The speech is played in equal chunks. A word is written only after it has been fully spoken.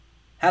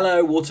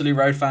Hello, Waterloo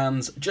Road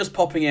fans. Just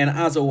popping in,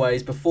 as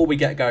always, before we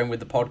get going with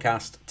the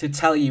podcast, to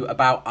tell you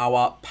about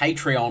our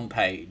Patreon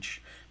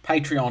page.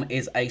 Patreon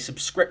is a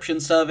subscription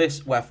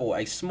service where for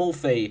a small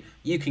fee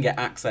you can get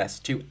access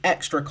to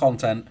extra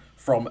content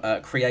from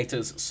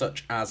creators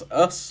such as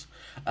us.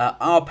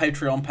 Our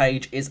Patreon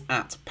page is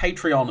at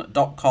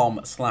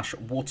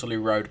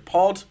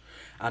patreon.com/WaterlooRoadPod.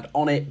 And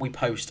on it, we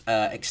post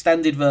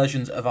extended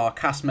versions of our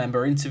cast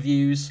member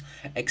interviews,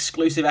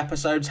 exclusive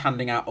episodes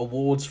handing out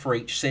awards for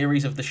each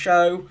series of the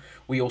show.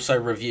 We also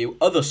review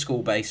other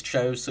school-based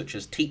shows such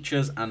as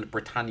Teachers and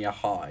Britannia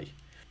High.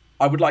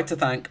 I would like to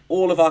thank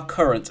all of our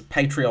current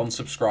Patreon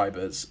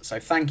subscribers. So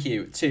thank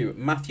you to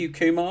Matthew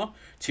Kumar,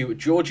 to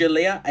Georgia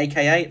Leah,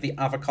 aka The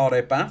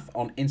Avocado Bath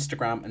on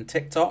Instagram and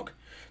TikTok,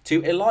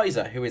 to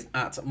Eliza, who is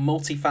at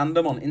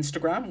Multifandom on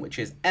Instagram, which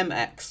is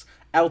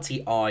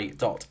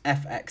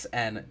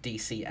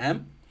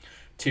mxlti.fxndcm,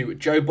 to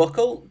Joe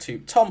Buckle, to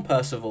Tom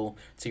Percival,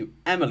 to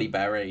Emily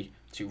Berry,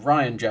 to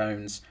Ryan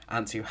Jones,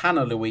 and to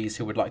Hannah Louise,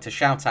 who would like to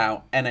shout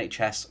out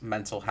NHS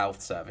Mental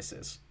Health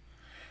Services.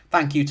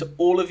 Thank you to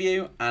all of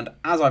you, and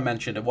as I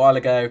mentioned a while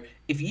ago,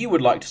 if you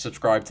would like to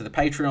subscribe to the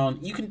Patreon,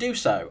 you can do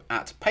so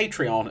at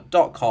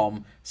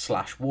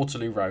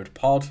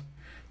patreon.com/WaterlooRoadPod.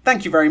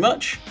 Thank you very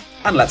much,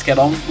 and let's get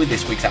on with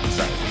this week's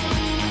episode.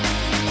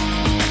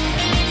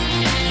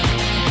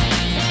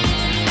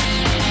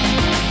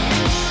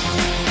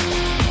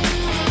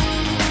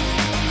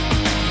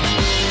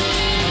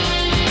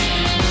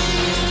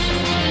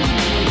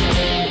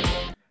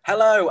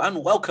 Hello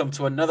and welcome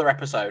to another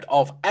episode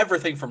of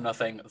Everything from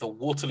Nothing, the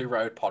Waterloo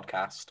Road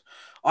podcast.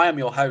 I am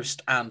your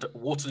host and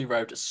Waterloo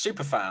Road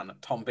superfan,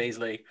 Tom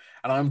Beasley,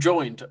 and I'm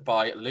joined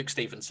by Luke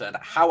Stevenson.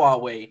 How are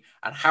we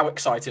and how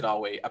excited are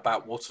we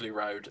about Waterloo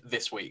Road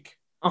this week?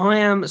 I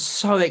am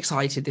so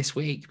excited this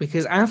week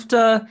because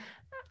after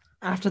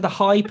the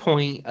high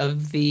point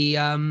of the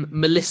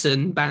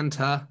Melissan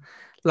banter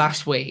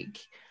last week,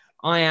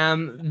 I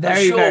am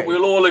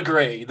we'll all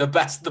agree the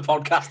best the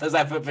podcast has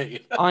ever been.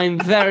 I'm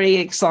very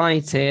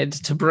excited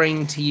to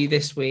bring to you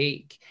this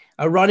week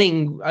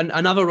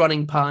another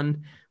running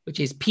pun, which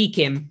is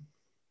Pekim.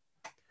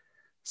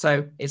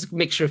 So it's a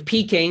mixture of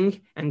Peking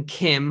and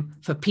Kim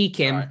for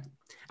Pekim. Right.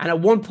 And at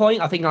one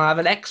point, I think I'll have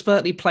an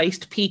expertly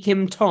placed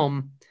Pekim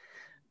Tom.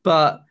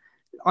 But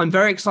I'm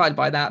very excited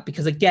by that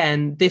because,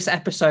 again, this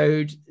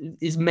episode's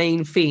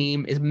main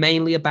theme is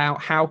mainly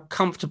about how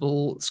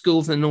comfortable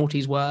schools and the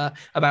naughties were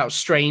about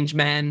strange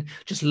men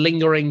just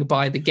lingering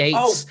by the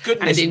gates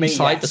and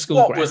inside the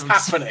school grounds. What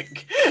was happening?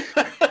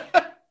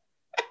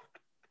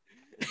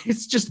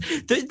 It's just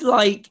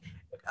like,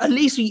 at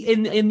least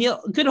in the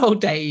good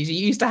old days,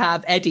 you used to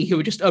have Eddie who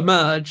would just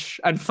emerge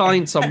and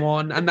find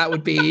someone, and that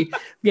would be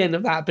the end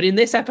of that. But in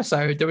this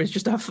episode, there is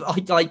just there's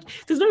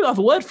no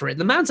other word for it.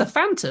 The man's a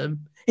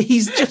phantom.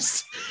 He's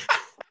just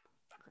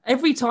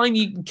every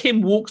time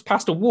Kim walks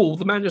past a wall,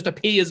 the man just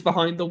appears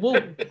behind the wall.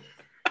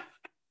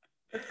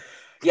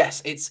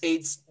 Yes, it's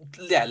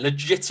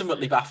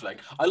legitimately baffling.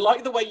 I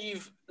like the way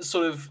you've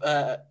sort of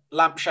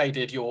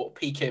lampshaded your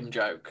Pekim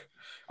joke.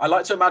 I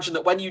like to imagine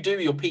that when you do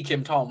your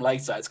Pekim Tom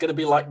later, it's going to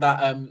be like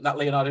that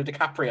Leonardo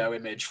DiCaprio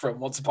image from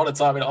Once Upon a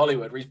Time in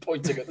Hollywood, where he's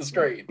pointing at the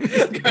screen.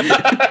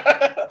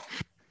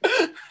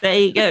 There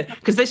you go.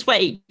 Because this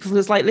way,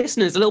 because like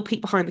listeners, a little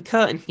peek behind the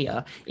curtain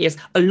here is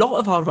a lot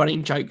of our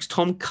running jokes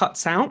Tom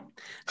cuts out.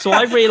 So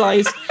I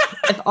realised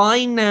if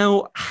I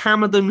now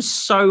hammer them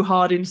so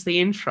hard into the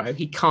intro,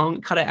 he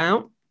can't cut it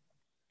out.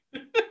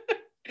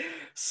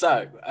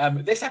 So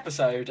this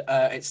episode,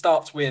 it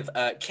starts with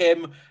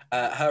Kim,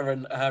 her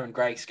and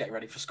Grace getting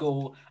ready for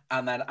school,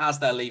 and then as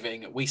they're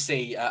leaving, we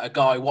see a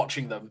guy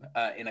watching them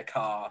in a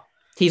car.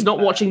 He's not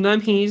watching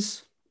them.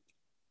 He's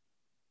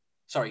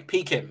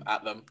peeking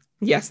at them.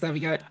 Yes, there we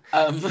go.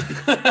 I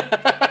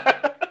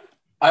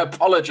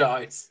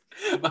apologise.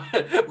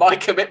 My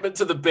commitment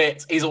to the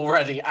bit is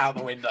already out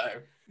the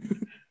window.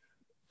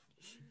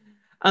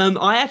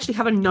 I actually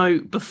have a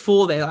note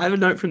before there. I have a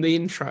note from the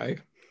intro.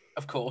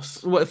 Of course.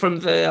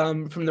 From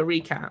the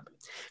recap.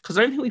 Because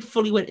I don't think we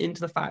fully went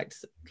into the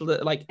fact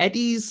that, like,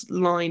 Eddie's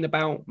line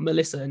about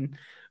Melissa,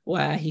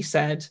 where he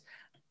said,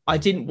 I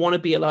didn't want to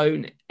be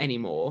alone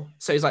anymore.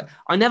 So he's like,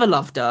 I never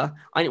loved her.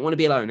 I didn't want to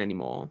be alone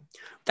anymore.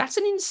 That's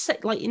an insane,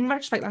 like, in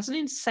retrospect, that's an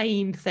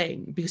insane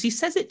thing because he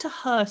says it to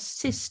her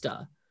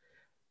sister.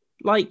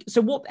 Like,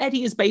 so what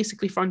Eddie is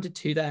basically fronted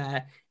to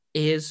there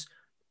is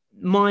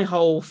my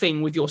whole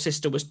thing with your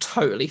sister was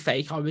totally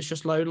fake. I was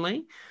just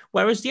lonely.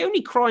 Whereas the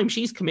only crime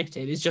she's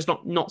committed is just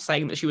not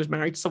saying that she was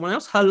married to someone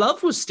else. Her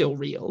love was still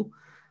real.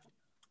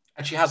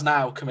 And she has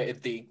now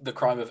committed the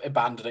crime of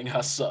abandoning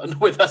her son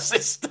with her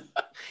sister.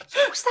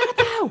 What's that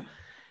about?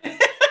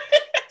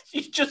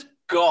 She's just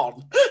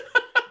gone.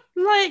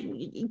 Like,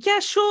 yeah,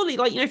 surely.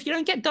 Like, if you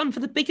don't get done for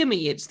the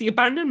bigamy, it's the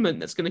abandonment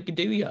that's going to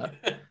do you.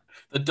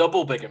 The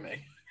double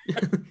bigamy.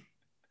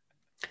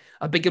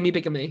 A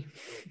bigamy.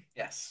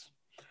 Yes.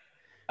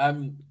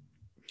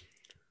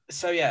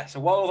 So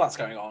while all that's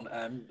going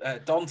on,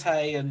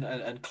 Dante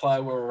and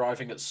Chloe are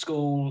arriving at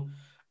school.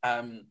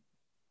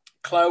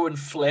 Chloe and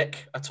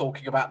Flick are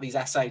talking about these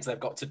essays they've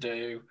got to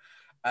do.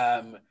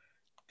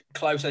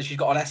 Chloe says she's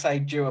got an essay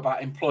due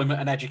about employment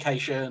and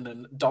education,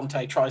 and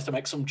Dante tries to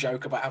make some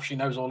joke about how she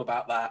knows all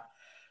about that.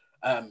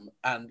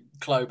 And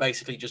Chloe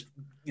basically just,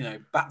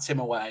 bats him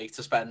away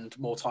to spend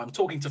more time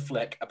talking to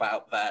Flick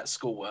about their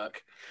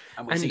schoolwork.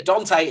 And we see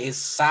Dante is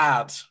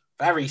sad,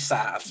 very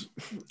sad.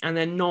 And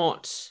they're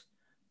not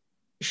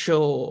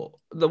sure.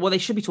 What they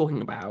should be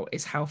talking about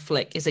is how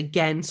Flick is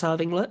again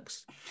serving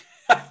looks.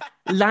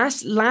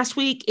 Last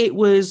week, it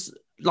was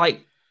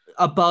like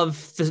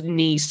above the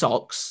knee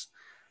socks,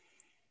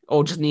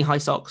 or just knee high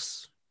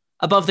socks.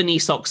 Above the knee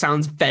socks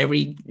sounds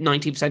very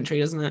 19th century,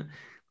 doesn't it?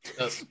 It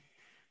does.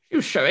 She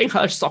was showing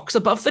her socks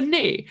above the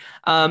knee.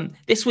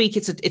 This week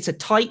it's a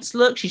tights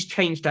look. She's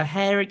changed her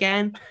hair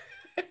again.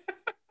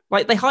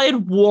 Like, they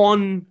hired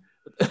one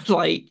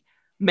like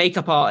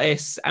makeup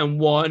artist and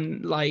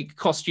one like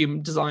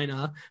costume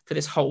designer for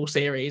this whole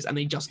series, and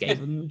they just gave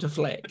them to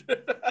Flick.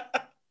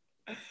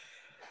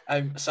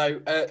 So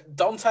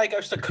Dante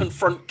goes to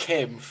confront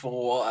Kim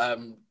for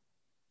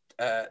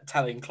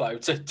telling Chloe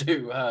to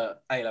do her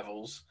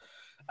A-levels.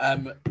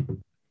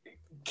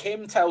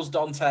 Kim tells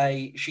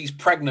Dante she's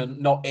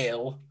pregnant, not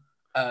ill,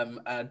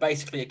 and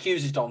basically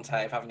accuses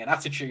Dante of having an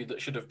attitude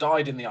that should have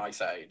died in the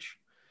Ice Age.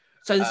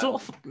 So there's a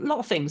lot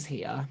of things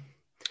here.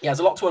 Yeah, there's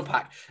a lot to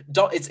unpack.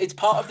 It's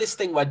part of this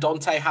thing where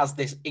Dante has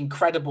this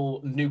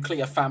incredible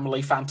nuclear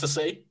family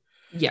fantasy.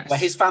 Yes. Where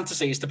his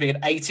fantasy is to be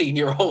an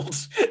 18-year-old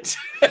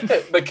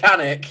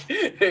mechanic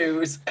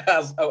who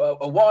has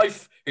a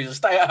wife who's a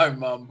stay-at-home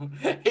mum.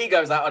 He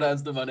goes out and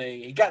earns the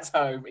money. He gets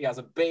home. He has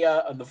a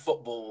beer and the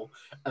football,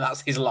 and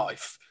that's his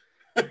life.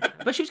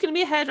 But she was going to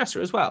be a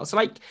hairdresser as well. So,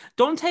 like,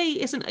 Dante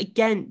isn't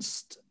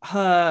against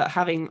her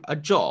having a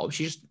job.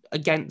 She's just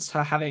against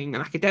her having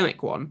an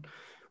academic one,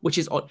 which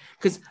is odd.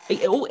 Because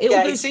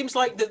it seems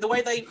like the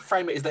way they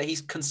frame it is that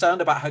he's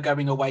concerned about her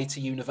going away to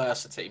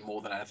university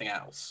more than anything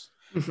else.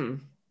 Mm-hmm.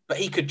 But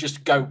he could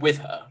just go with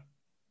her.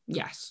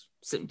 Yes.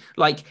 So,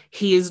 like,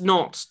 he is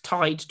not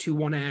tied to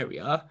one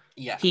area.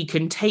 Yeah. He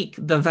can take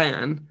the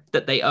van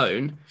that they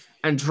own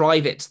and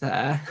drive it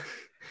there.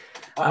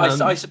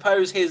 I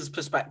suppose his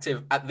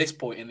perspective at this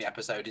point in the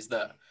episode is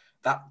that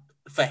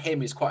for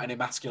him is quite an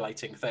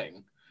emasculating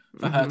thing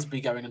for her to be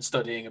going and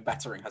studying and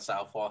bettering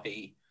herself while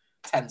he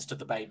tends to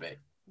the baby.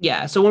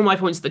 Yeah, so one of my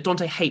points is that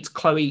Dante hates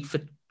Chloe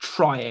for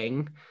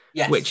trying,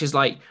 which is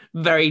like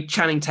very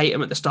Channing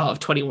Tatum at the start of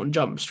 21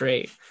 Jump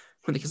Street.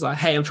 When the kid's like,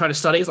 hey, I'm trying to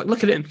study. He's like,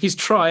 look at him, he's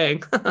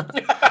trying.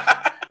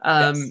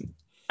 Yes.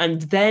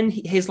 And then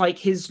his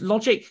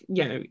logic,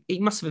 he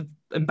must have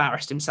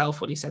embarrassed himself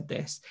when he said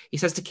this. He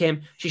says to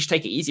Kim, she should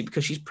take it easy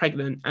because she's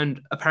pregnant,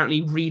 and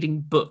apparently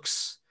reading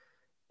books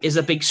is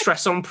a big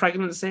stress on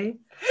pregnancy.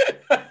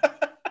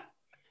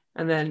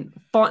 And then,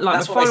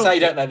 that's what they say,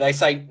 don't they? They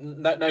say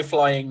no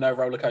flying, no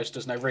roller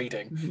coasters, no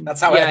reading.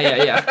 That's how.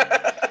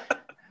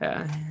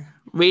 Yeah.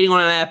 Reading on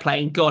an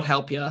airplane, God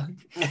help you.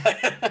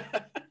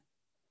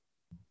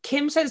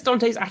 Kim says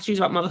Dante's attitudes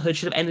about motherhood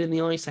should have ended in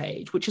the Ice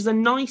Age, which is a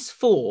nice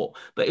thought,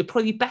 but it'd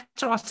probably be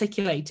better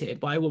articulated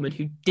by a woman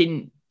who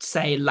didn't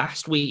say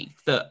last week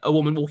that a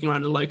woman walking around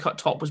in a low-cut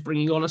top was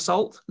bringing on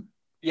assault.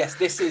 Yes,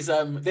 this is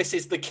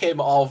the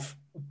Kim of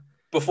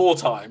before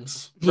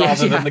times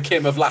rather than the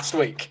Kim of last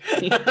week.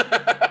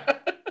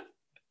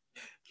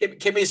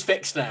 Kim is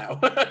fixed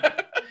now.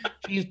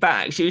 She's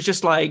back. She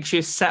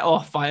was set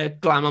off by a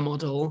glamour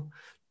model.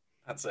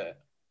 That's it.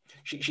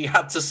 She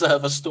had to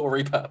serve a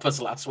story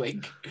purpose last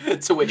week,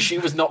 to which she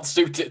was not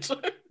suited.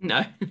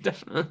 No,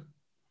 definitely.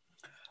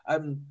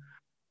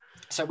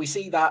 So we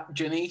see that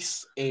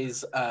Janice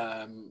is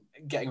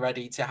getting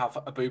ready to have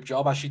a boob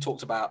job, as she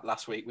talked about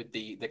last week with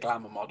the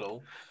glamour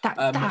model.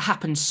 That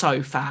happened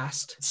so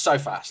fast. So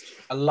fast.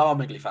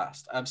 Alarmingly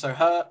fast. So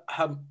her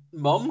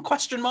mum, ?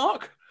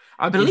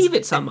 I believe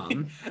it's her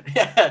mum.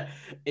 Yeah,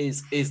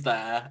 is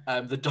there.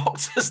 The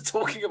doctor's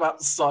talking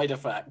about side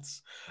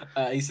effects.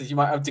 He says you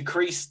might have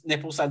decreased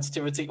nipple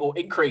sensitivity or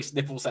increased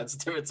nipple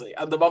sensitivity.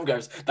 And the mum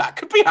goes, that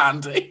could be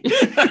handy.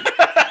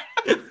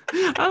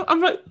 I'm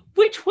like,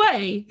 which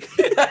way?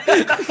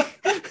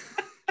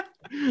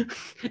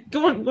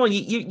 Go on.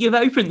 You've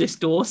opened this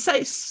door.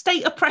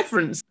 State a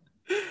preference.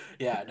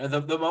 Yeah, no,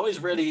 the mum is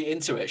really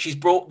into it.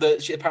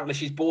 Apparently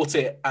she's bought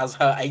it as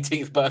her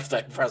 18th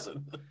birthday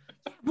present.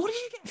 What did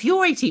you get for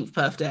your 18th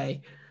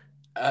birthday?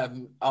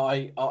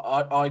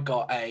 I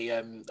got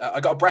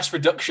a breast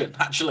reduction,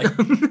 actually.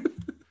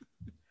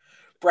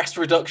 Breast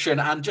reduction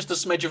and just a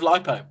smidge of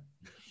lipo.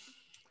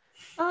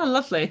 Oh,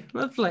 lovely.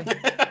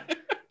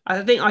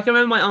 I think I can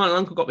remember my aunt and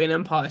uncle got me an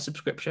Empire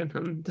subscription.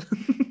 And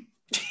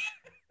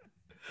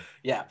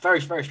yeah,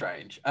 very, very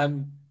strange.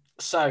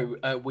 So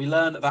we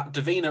learn that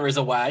Davina is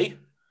away.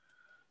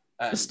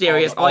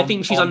 Mysterious. I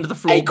think she's under the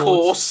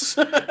floorboards.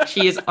 A course.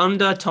 She is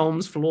under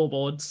Tom's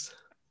floorboards.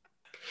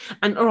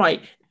 And all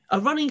right, a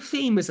running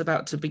theme is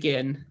about to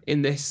begin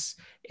in this.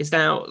 Is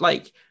now,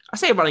 like, I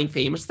say a running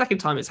theme, it's the second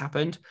time it's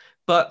happened,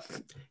 but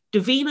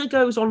Davina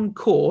goes on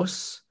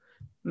course,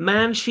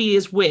 man she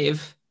is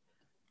with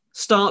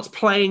starts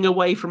playing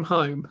away from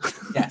home.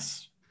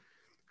 Yes.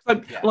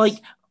 Yes. Like,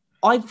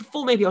 I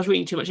thought maybe I was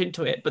reading too much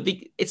into it, but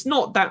it's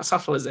not that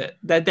subtle, is it?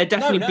 They're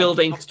definitely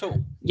building. Not at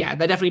all. Yeah,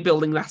 they're definitely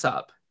building that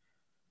up.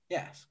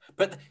 Yes,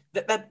 but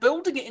they're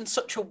building it in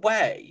such a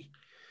way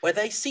where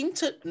they seem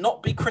to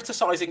not be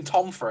criticizing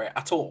Tom for it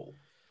at all.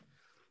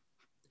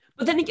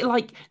 But then,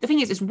 like, the thing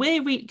is, it's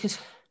weird because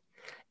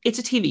it's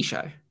a TV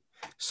show.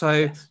 So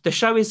Yes. the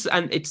show is,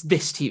 and it's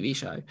this TV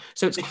show.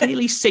 So it's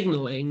clearly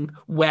signaling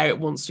where it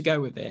wants to go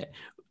with it.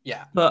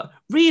 Yeah. But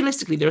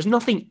realistically, there's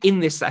nothing in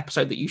this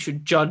episode that you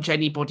should judge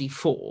anybody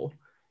for.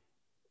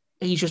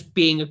 He's just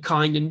being a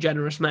kind and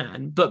generous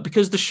man. But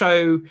because the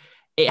show,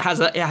 it has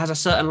a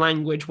certain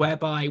language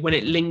whereby when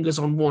it lingers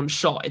on one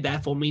shot, it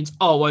therefore means,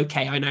 oh,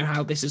 okay, I know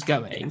how this is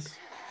going. Yes.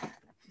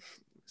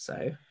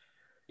 So,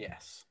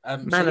 yes.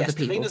 Man of the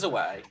people. Davina's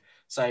away.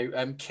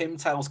 So Kim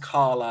tells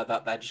Carla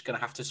that they're just going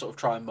to have to sort of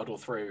try and muddle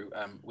through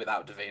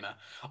without Davina.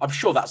 I'm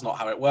sure that's not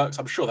how it works.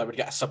 I'm sure they would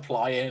get a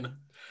supply in.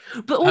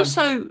 But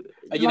also,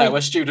 you know,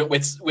 a student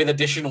with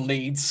additional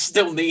needs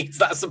still needs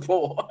that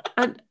support.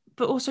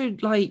 But also,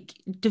 like,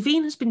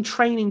 Davina's been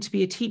training to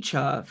be a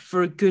teacher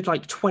for a good,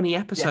 20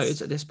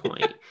 episodes at this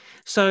point.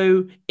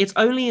 So it's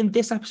only in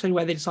this episode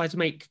where they decide to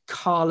make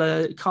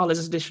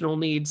Carla's additional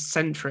needs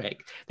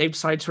centric. They've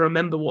decided to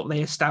remember what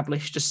they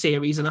established a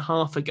series and a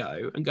half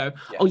ago and go,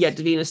 oh yeah,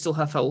 Davina's still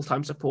her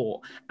full-time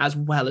support, as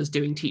well as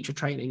doing teacher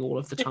training all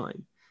of the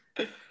time.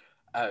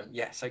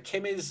 So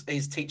Kim is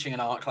teaching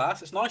an art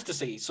class. It's nice to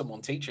see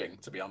someone teaching,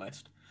 to be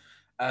honest.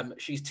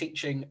 She's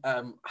teaching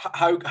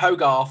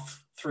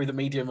Hogarth through the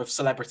medium of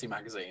celebrity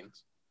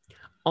magazines.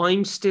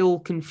 I'm still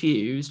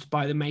confused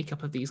by the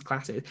makeup of these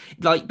classes.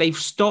 Like, they've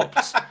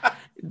stopped,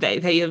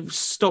 they have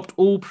stopped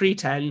all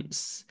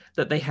pretense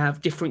that they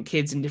have different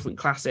kids in different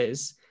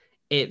classes.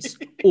 It's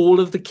all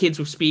of the kids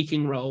with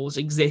speaking roles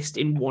exist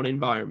in one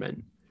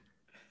environment.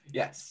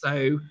 Yes.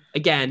 So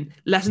again,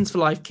 lessons for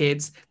life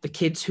kids, the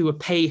kids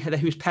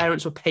whose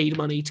parents were paid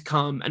money to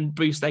come and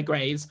boost their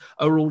grades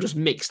are all just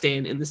mixed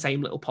in the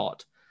same little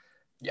pot.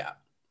 Yeah.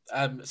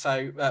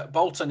 So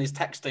Bolton is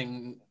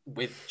texting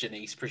with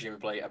Janice,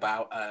 presumably,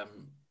 about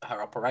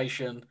her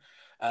operation.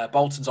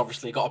 Bolton's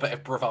obviously got a bit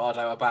of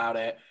bravado about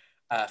it.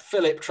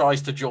 Philip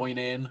tries to join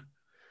in,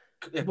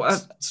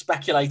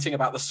 speculating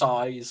about the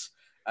size,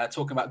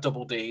 talking about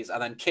double Ds,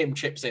 and then Kim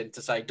chips in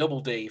to say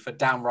double D for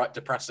downright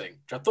depressing,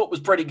 which I thought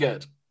was pretty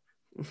good.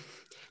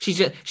 She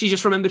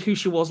just remembered who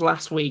she was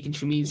last week, and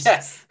she means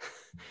yes.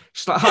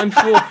 She's like,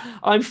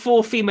 I'm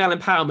for female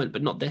empowerment,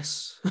 but not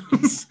this.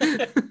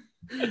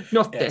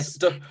 Not this.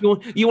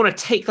 You want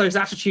to take those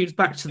attitudes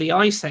back to the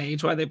Ice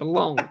Age where they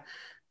belong.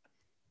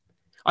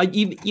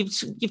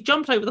 You've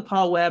jumped over the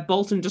part where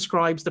Bolton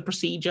describes the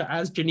procedure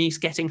as Janice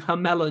getting her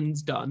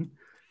melons done.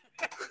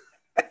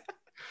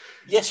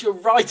 Yes, you're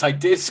right. I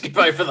did skip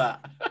over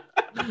that.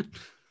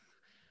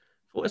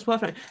 What is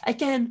worth it?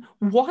 Again,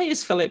 why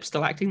is Philip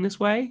still acting this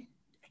way?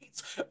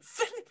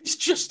 Philip is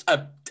just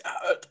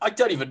I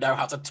don't even know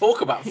how to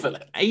talk about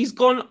Philip. He's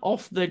gone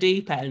off the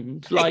deep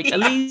end. At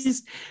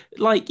least,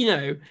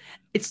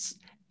 it's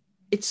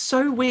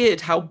so weird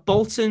how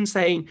Bolton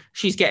saying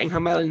she's getting her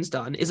melons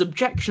done is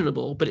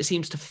objectionable, but it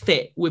seems to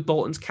fit with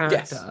Bolton's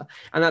character,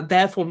 and that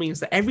therefore means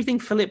that everything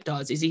Philip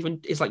does is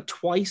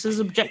twice as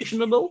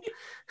objectionable.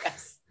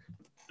 Yes.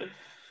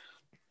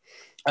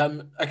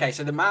 Okay,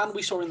 so the man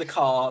we saw in the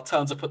car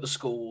turns up at the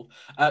school.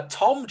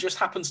 Tom just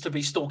happens to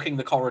be stalking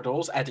the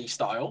corridors, Eddie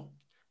style.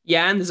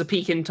 Yeah, and there's a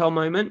peek in Tom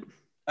moment.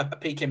 A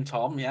peek in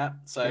Tom, yeah.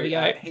 So there we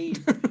go.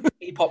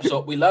 He pops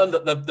up. We learn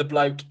that the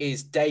bloke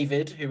is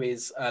David, who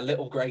is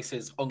Little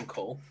Grace's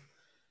uncle.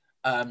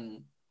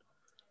 And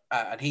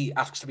he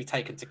asks to be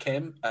taken to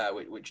Kim,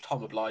 which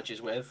Tom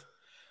obliges with.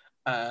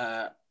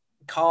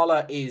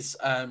 Carla is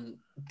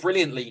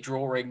brilliantly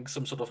drawing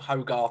some sort of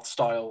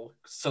Hogarth-style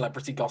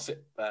celebrity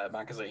gossip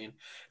magazine.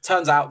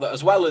 Turns out that,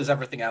 as well as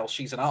everything else,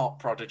 she's an art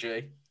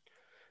prodigy.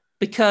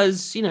 Because,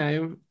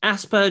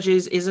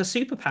 Asperger's is a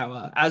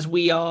superpower, as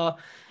we are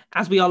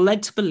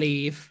led to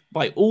believe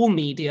by all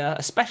media,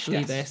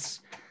 especially this.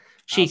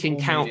 She can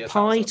count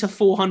pi to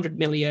 400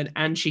 million,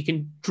 and she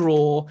can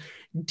draw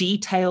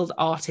detailed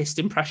artist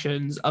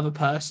impressions of a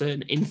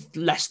person in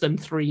less than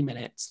 3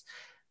 minutes.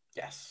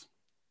 Yes.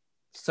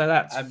 So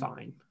that's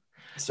fine.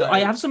 So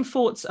I have some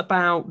thoughts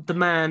about the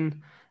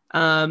man,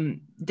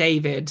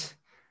 David.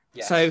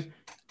 Yes. So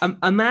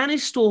a man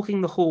is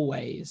stalking the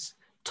hallways.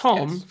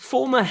 Tom,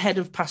 former head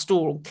of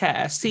pastoral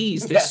care,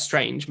 sees this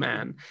strange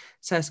man,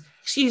 says,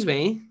 "Excuse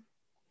me,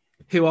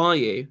 who are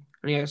you?"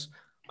 And he goes,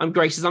 "I'm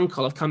Grace's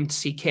uncle. I've come to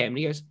see Kim." And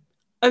he goes,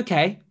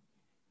 "Okay,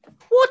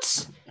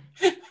 what?"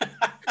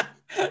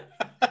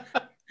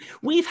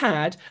 We've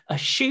had a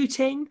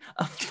shooting,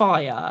 a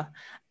fire,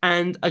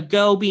 and a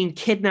girl being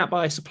kidnapped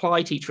by a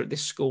supply teacher at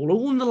this school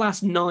all in the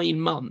last 9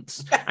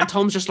 months. And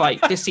Tom's just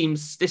like, this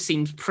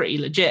seems pretty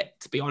legit,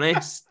 to be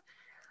honest.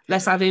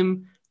 Let's have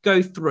him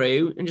go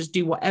through and just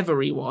do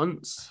whatever he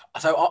wants.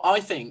 So I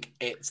think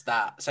it's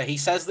that. So he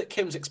says that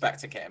Kim's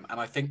expecting him, and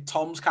I think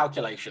Tom's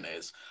calculation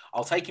is,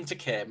 I'll take him to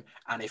Kim,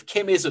 and if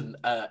Kim isn't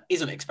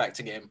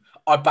expecting him,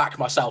 I back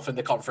myself in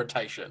the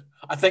confrontation.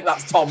 I think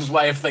that's Tom's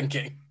way of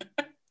thinking.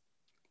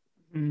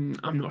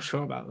 I'm not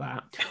sure about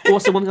that.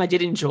 Also, one thing I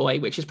did enjoy,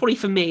 which is probably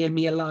for me and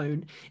me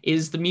alone,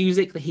 is the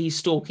music that he's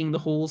stalking the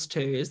halls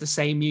to is the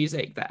same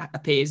music that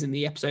appears in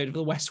the episode of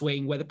The West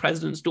Wing where the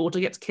president's daughter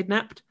gets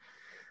kidnapped.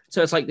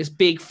 So it's like this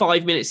big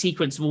 5-minute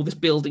sequence of all this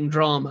building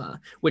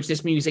drama, which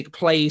this music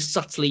plays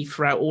subtly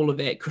throughout all of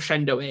it,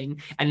 crescendoing.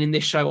 And in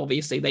this show,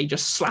 obviously, they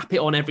just slap it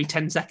on every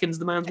 10 seconds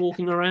the man's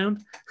walking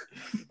around.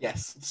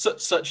 Yes,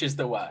 such is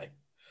the way.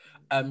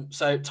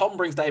 So Tom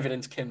brings David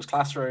into Kim's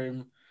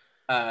classroom.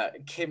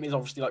 Kim is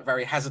obviously like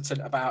very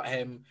hesitant about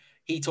him.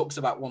 He talks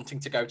about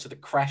wanting to go to the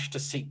creche to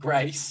see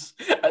Grace.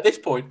 At this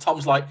point,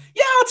 Tom's like,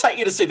 yeah, I'll take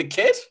you to see the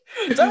kid.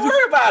 Don't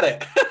worry about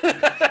it.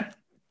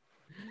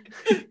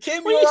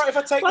 Kim, you all right if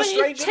I take the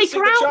stranger to see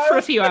the child? Take her out for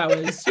a few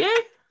hours,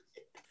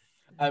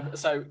 yeah?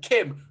 So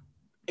Kim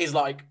is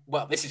like,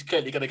 well, this is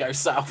clearly going to go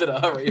south in a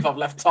hurry if I've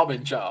left Tom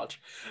in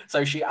charge.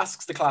 So she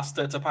asks the class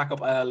to pack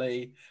up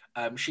early.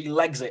 She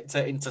legs it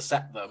to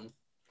intercept them.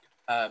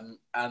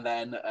 And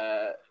then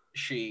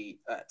she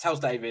tells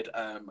David,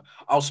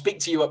 I'll speak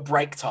to you at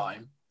break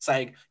time,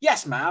 saying,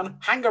 yes, man,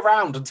 hang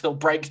around until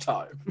break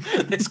time.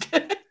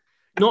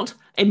 Not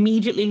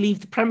immediately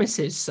leave the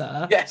premises,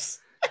 sir. Yes.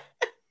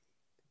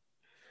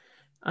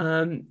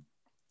 One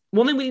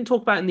thing we didn't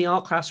talk about in the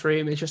art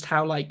classroom is just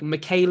how like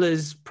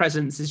Michaela's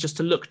presence is just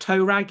to look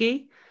toe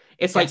raggy.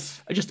 It's like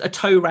just a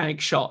toe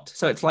rag shot.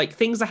 So it's like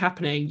things are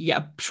happening. You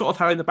get a shot of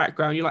her in the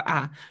background. You're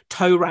like,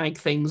 toe rag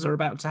things are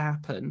about to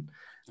happen.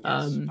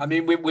 Yes. I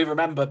mean, we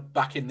remember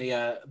back in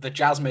the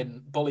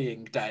Jasmine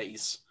bullying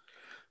days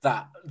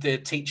that the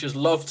teachers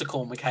love to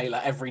call Michaela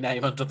every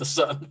name under the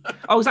sun.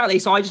 Oh, exactly.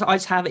 So I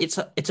just have it's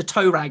a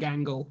toe rag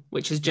angle,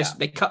 which is just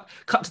they cut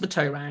to the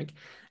toe rag,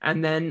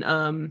 and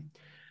then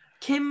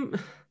Kim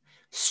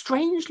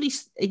strangely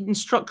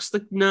instructs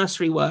the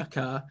nursery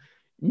worker,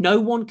 no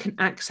one can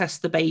access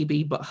the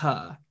baby but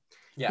her.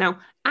 Yeah. Now,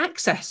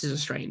 access is a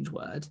strange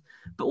word,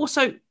 but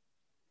also,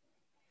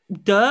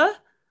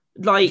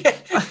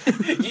 like...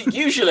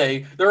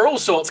 Usually, there are all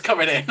sorts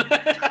coming in.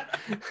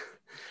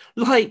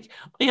 Like,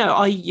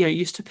 I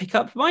used to pick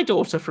up my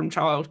daughter from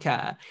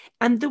childcare,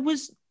 and there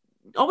was,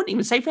 I wouldn't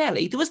even say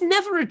rarely, there was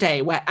never a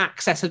day where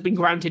access had been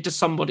granted to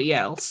somebody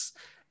else.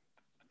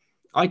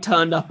 I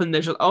turned up and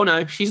there's just, oh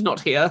no, she's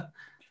not here.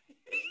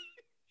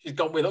 She's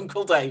gone with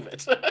Uncle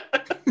David.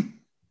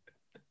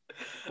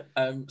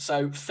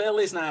 So Phil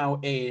is now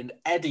in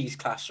Eddie's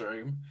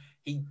classroom.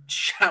 He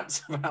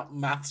shouts about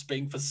maths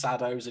being for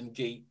saddos and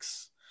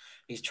geeks.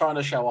 He's trying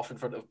to show off in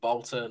front of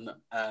Bolton.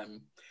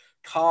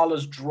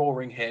 Carla's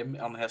drawing him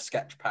on her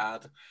sketch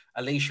pad.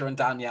 Alicia and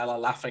Danielle are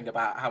laughing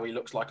about how he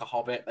looks like a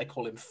hobbit. They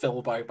call him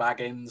Philbo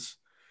Baggins.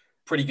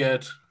 Pretty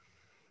good.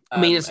 I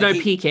mean, it's no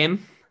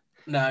peeking.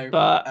 No,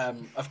 but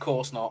of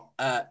course not.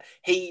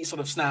 He sort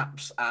of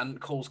snaps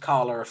and calls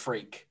Carla a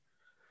freak,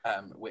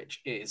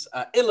 which is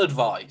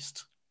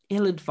ill-advised.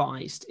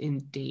 Ill-advised,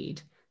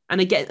 indeed. And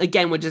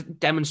again, we're just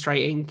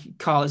demonstrating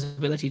Carla's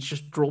ability to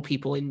just draw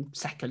people in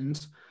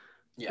seconds,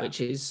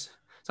 which is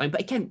something.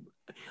 But again,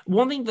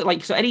 one thing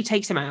that so Eddie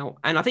takes him out,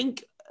 and I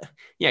think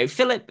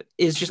Philip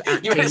is just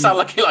acting. You made it sound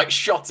like he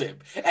shot him.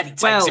 Eddie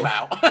takes him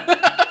out,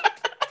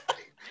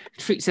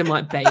 treats him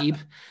like babe,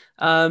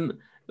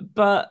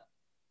 but.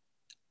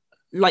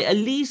 At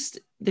least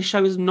the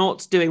show is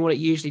not doing what it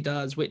usually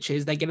does, which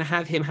is they're going to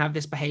have him have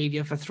this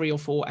behavior for 3 or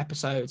 4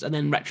 episodes and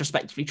then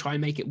retrospectively try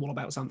and make it all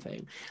about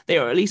something. They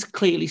are at least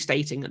clearly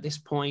stating at this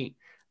point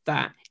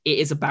that it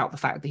is about the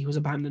fact that he was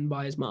abandoned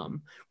by his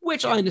mum,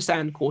 which I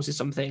understand causes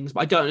some things,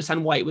 but I don't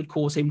understand why it would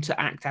cause him to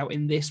act out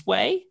in this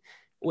way,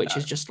 which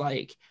is just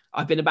like,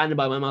 I've been abandoned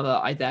by my mother,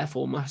 I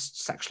therefore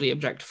must sexually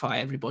objectify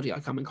everybody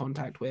I come in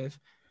contact with.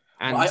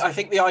 And I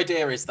think the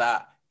idea is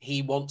that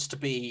he wants to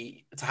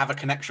have a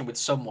connection with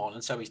someone,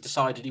 and so he's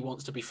decided he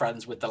wants to be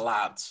friends with the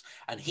lads,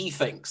 and he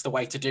thinks the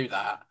way to do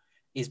that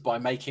is by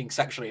making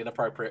sexually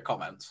inappropriate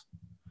comments.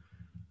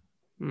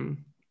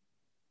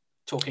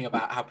 Talking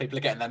about how people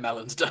are getting their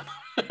melons done.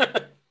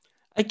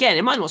 Again,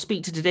 it might not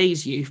speak to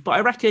today's youth, but I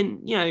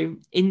reckon,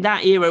 in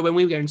that era when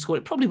we were going to school,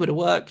 it probably would have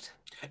worked.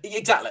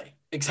 Exactly.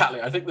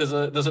 I think there's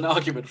an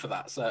argument for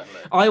that, certainly.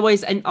 I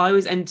always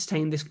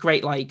entertained this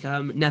great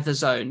nether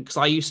zone, because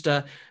I used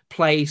to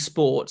play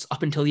sports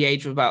up until the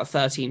age of about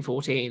 13,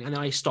 14, and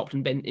then I stopped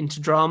and been into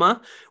drama,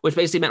 which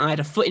basically meant I had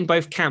a foot in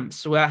both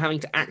camps without having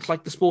to act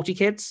like the sporty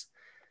kids.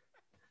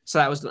 So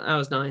that was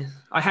nice.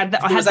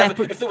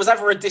 If there was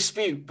ever a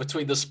dispute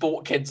between the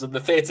sport kids and the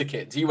theatre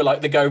kids, you were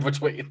like the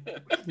go-between.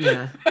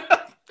 Yeah.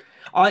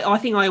 I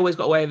think I always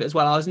got away with it as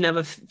well. I was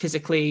never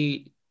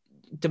physically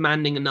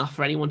demanding enough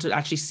for anyone to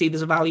actually see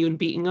there's a value in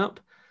beating up.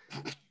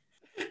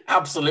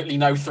 Absolutely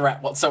no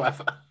threat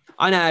whatsoever.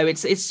 I know,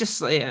 it's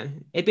just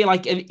it'd be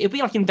like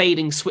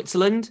invading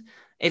Switzerland.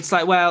 It's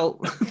like, well,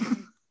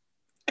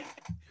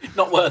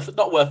 not worth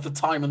the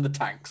time and the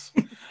tanks.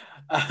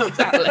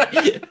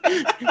 Exactly.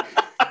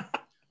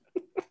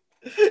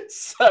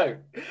 So,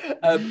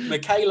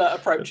 Michaela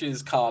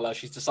approaches Carla.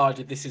 She's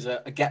decided this is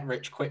a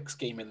get-rich-quick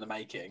scheme in the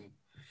making.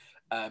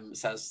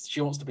 Says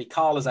she wants to be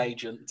Carla's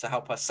agent to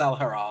help her sell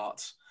her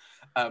art.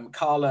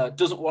 Carla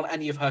doesn't want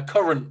any of her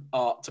current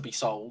art to be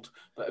sold,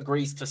 but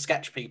agrees to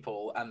sketch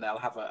people, and they'll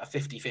have a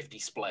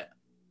 50-50 split.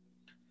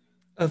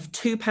 Of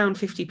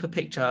 £2.50 per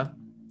picture.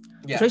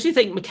 Yeah. Which makes you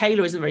think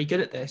Michaela isn't very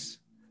good at this.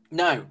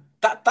 No,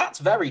 that's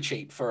very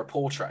cheap for a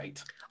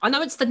portrait. I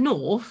know it's the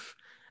North,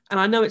 and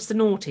I know it's the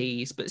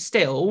noughties, but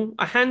still,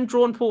 a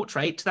hand-drawn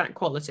portrait to that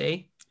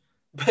quality.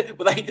 But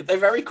they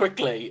very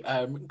quickly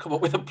come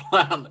up with a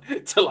plan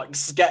to like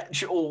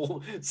sketch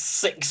all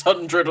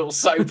 600 or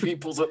so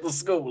pupils at the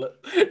school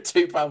at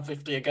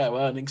 £2.50 a go,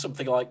 earning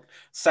something like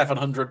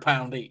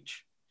 £700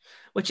 each.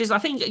 Which is, I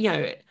think,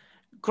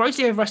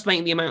 grossly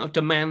overestimating the amount of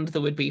demand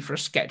there would be for a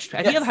sketched.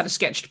 Have you ever had a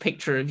sketched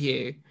picture of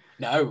you?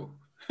 No.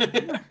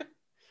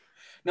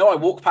 No, I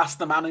walk past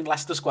the man in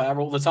Leicester Square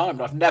all the time,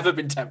 and I've never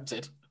been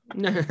tempted.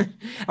 No,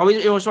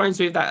 it was trying to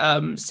do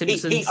that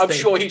Simpsons. I'm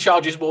sure he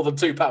charges more than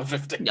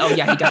 £2.50. Oh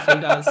yeah, he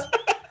definitely does.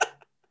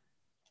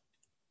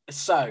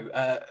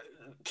 So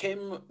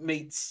Kim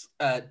meets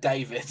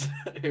David,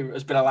 who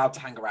has been allowed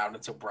to hang around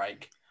until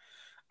break.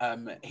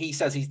 He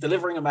says he's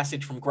delivering a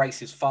message from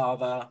Grace's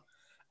father.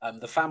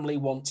 The family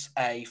wants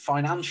a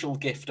financial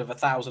gift of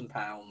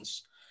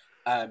 £1,000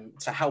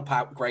 to help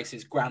out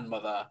Grace's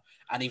grandmother,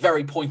 and he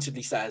very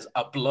pointedly says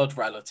a blood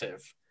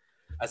relative,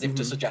 as if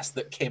to suggest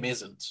that Kim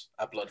isn't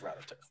a blood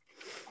relative.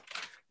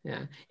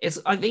 Yeah,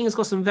 I think it's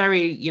got some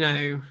very,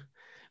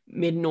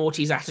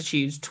 mid-noughties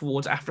attitudes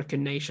towards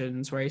African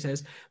nations, where he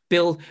says,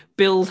 build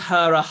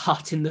her a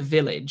hut in the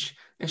village.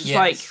 It's just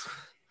like,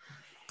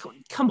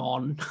 come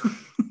on.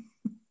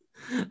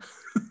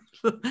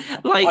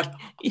 Like,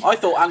 I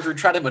thought Andrew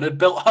Treneman had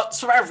built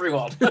huts for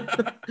everyone.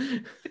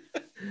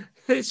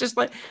 It's just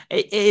like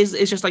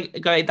it's just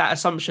like going that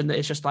assumption that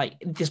it's just like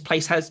this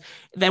place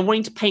they're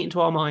wanting to paint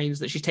into our minds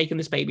that she's taken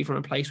this baby from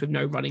a place with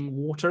no running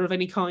water of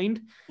any kind,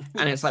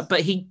 and it's like,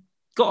 but he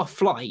got a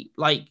flight,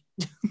 like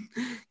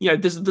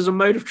there's a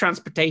mode of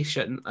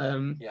transportation.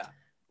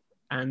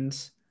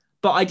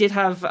 But I did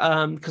have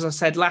because I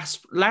said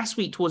last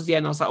week towards the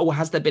end I was like, oh,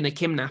 has there been a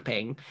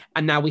kidnapping?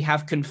 And now we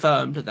have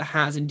confirmed that there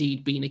has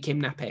indeed been a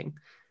kidnapping.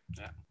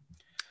 Yeah.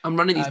 I'm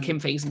running these Kim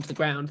things into the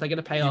ground. They're going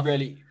to pay off.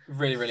 Really,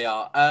 really, really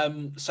are.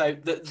 So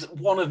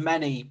one of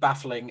many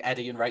baffling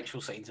Eddie and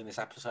Rachel scenes in this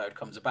episode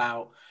comes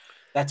about.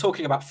 They're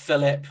talking about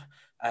Philip.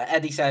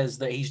 Eddie says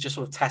that he's just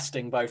sort of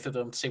testing both of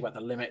them to see what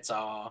the limits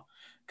are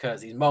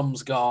because his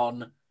mum's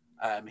gone.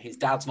 His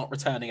dad's not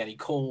returning any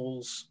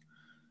calls.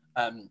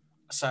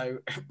 So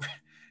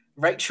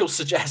Rachel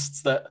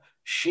suggests that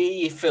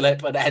she,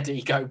 Philip, and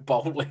Eddie go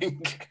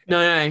bowling.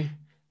 No. They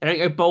don't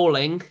go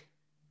bowling.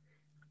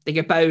 They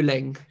go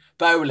bowling.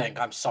 Bowling.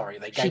 I'm sorry.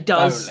 They go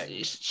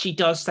bowling. She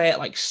does say it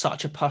like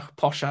such a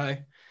posho.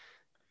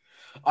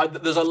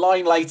 There's a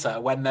line later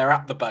when they're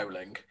at the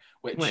bowling,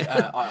 which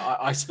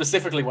I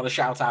specifically want to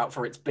shout out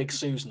for its big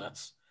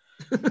Susaness.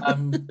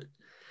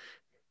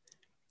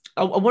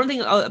 One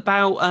thing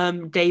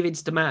about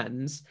David's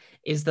demands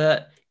is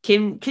that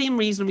Kim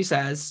reasonably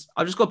says,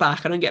 I've just got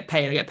back, I don't get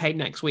paid, I get paid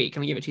next week,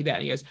 can I give it to you then?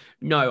 And he goes,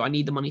 no, I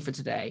need the money for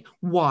today.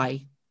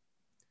 Why?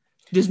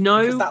 There's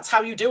no... Because that's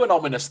how you do an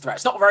ominous threat.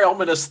 It's not a very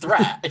ominous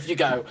threat if you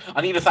go, I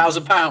need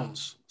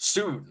 £1,000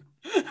 soon.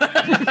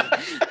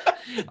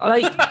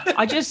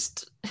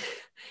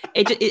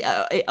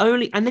 It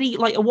only, and then he,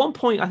 like, at one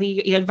point, I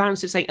think he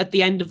advanced it saying at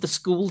the end of the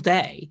school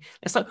day.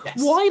 It's like,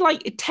 yes. Why,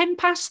 like,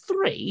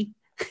 3:10?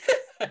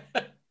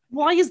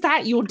 Why is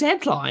that your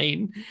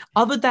deadline?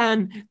 Other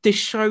than this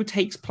show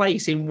takes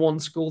place in one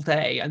school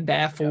day and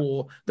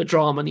therefore the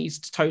drama needs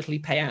to totally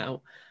pay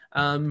out.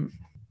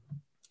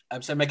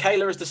 So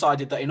Michaela has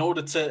decided that in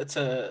order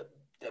to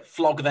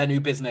flog their new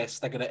business,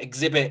 they're going to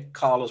exhibit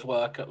Carla's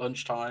work at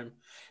lunchtime.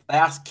 They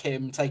ask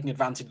Kim, taking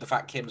advantage of the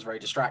fact Kim's very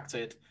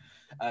distracted.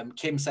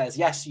 Kim says,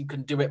 yes, you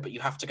can do it, but you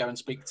have to go and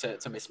speak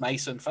to Miss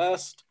Mason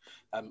first.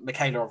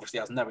 Michaela obviously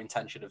has no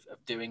intention of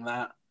doing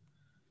that.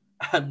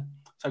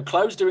 So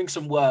Chloe's doing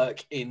some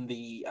work in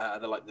the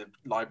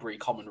library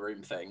common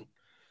room thing.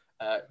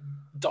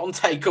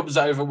 Dante comes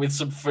over with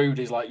some food.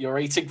 He's like, you're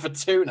eating for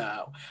two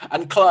now.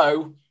 And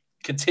Chloe,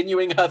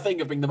 continuing her thing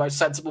of being the most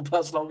sensible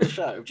person on the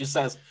show, just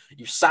says,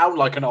 you sound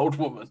like an old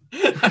woman. We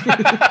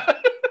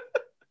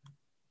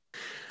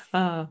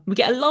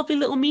get a lovely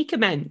little Mika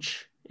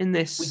mensch in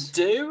this. We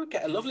do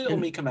get a lovely little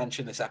Mika mensch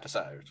in this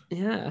episode.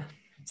 Yeah.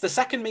 It's the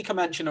second Mika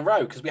mensch in a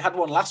row, because we had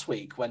one last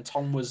week when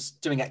Tom was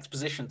doing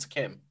exposition to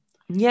Kim.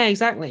 Yeah,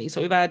 exactly. So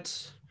we've had,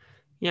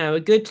 a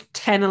good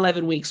 10,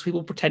 11 weeks of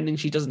people pretending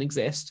she doesn't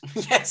exist.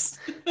 Yes.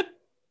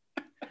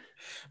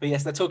 But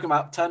yes, they're talking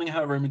about turning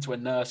her room into a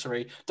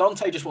nursery.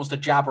 Dante just wants to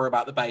jabber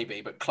about the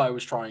baby, but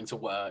Chloe's trying to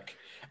work.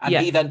 And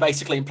he then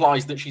basically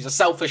implies that she's a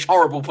selfish,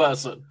 horrible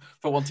person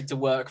for wanting to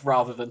work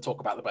rather than talk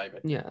about the baby.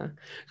 Yeah.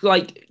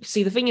 Like,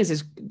 see, the thing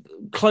is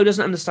Chloe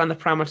doesn't understand the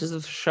parameters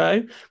of the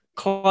show.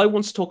 Chloe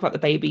wants to talk about the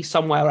baby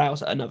somewhere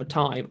else at another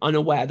time,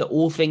 unaware that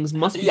all things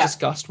must be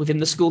discussed within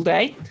the school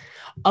day.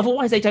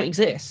 Otherwise, they don't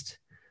exist.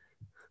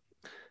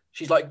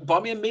 She's like,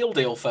 buy me a meal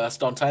deal first,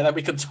 Dante, then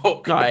we can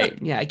talk.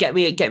 Right, yeah, get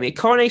me a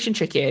coronation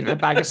chicken, a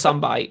bag of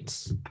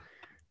Sunbites.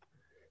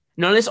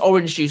 None of this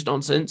orange juice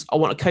nonsense. I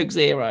want a Coke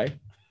Zero.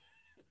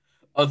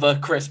 Other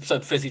crisps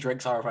and fizzy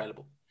drinks are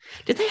available.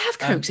 Did they have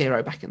Coke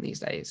Zero back in these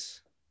days?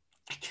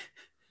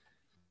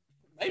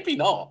 Maybe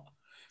not.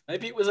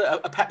 Maybe it was a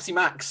Pepsi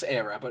Max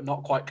era, but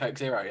not quite Coke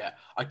Zero yet.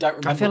 I don't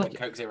remember when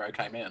Coke Zero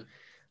came in.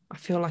 I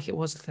feel like it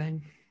was a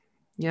thing.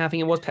 Yeah, I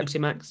think it was Pepsi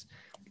Max.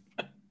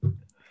 Do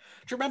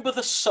you remember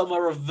the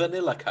summer of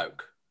Vanilla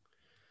Coke?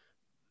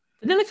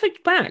 Vanilla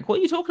Coke back? What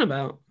are you talking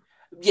about?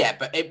 Yeah,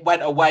 but it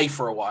went away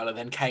for a while and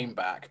then came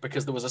back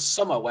because there was a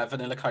summer where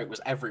Vanilla Coke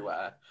was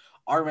everywhere.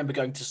 I remember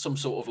going to some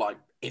sort of like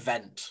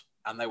event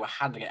and they were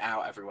handing it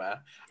out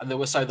everywhere. And there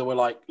were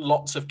like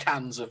lots of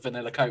cans of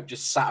Vanilla Coke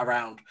just sat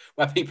around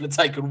where people had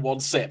taken one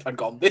sip and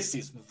gone, this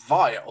is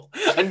vile.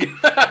 And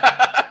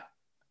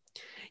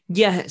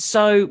yeah,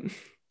 so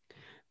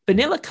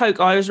Vanilla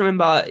Coke, I always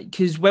remember,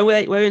 because when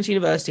we went to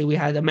university, we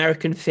had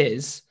American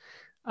Fizz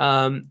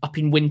up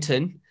in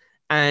Winton,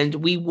 and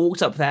we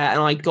walked up there and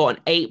I got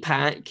an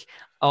 8-pack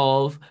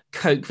of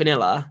Coke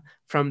Vanilla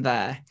from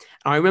there.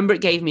 And I remember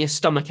it gave me a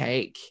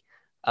stomachache.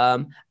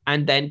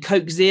 And then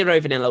Coke Zero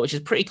Vanilla, which is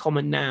pretty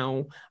common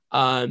now,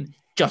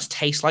 just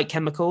tastes like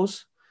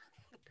chemicals.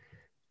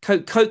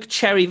 Coke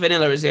Cherry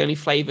Vanilla is the only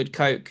flavored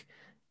Coke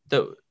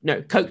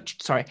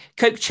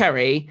Coke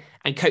Cherry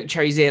and Coke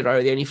Cherry Zero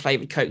are the only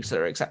flavored Cokes that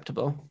are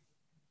acceptable.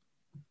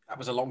 That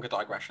was a longer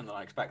digression than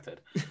I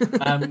expected.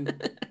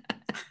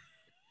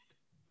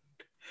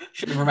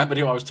 Should have remembered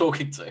who I was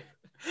talking to.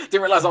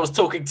 Didn't realise I was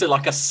talking to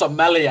like a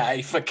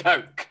sommelier for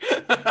Coke.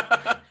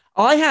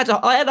 I had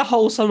a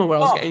whole summer where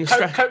I was getting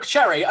stressed. Coke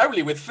Cherry,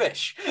 only with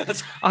fish.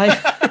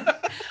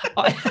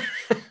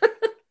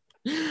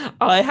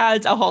 I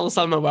had a whole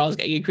summer where I was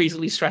getting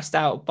increasingly stressed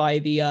out by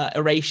the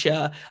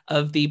erasure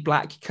of the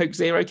black Coke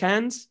Zero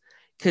cans,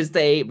 because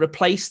they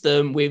replaced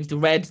them with the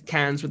red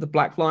cans with the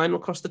black line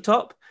across the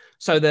top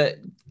so that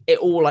it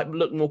all like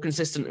looked more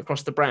consistent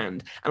across the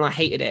brand. And I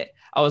hated it.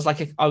 I was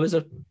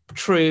a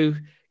true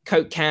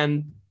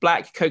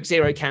black Coke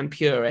Zero can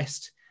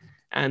purist.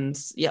 And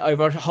yeah,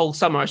 over a whole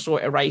summer, I saw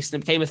it erased,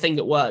 and it became a thing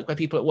at work where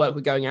people at work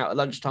were going out at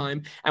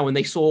lunchtime. And when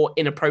they saw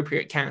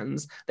inappropriate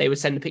cans, they would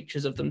send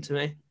pictures of them to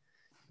me.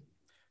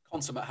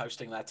 Consummate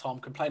hosting there, Tom.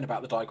 Complain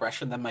about the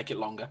digression, then make it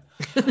longer.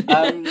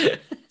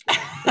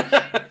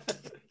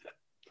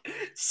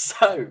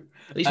 So,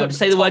 at least you want to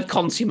say the word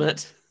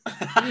consummate.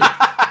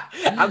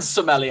 And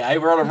sommelier,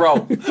 we're on a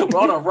roll. We're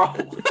on a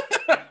roll.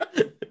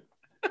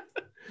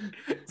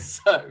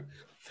 So,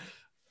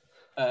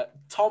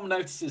 Tom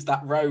notices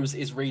that Rose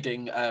is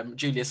reading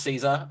Julius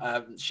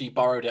Caesar. She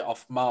borrowed it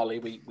off Marley,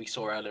 we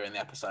saw earlier in the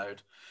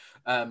episode.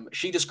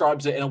 She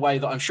describes it in a way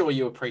that I'm sure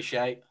you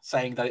appreciate,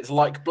 saying that it's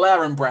like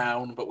Blair and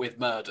Brown, but with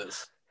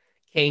murders.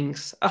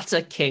 Kings,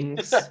 utter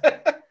kings.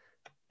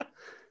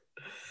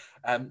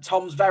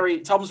 Tom's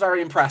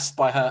very impressed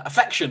by her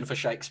affection for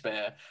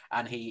Shakespeare,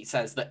 and he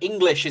says that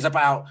English is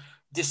about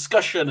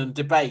discussion and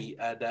debate,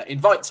 and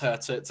invites her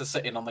to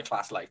sit in on the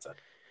class later.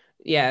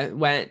 Yeah,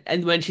 when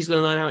she's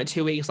going to learn out in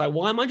 2 weeks, like,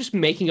 why am I just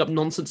making up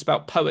nonsense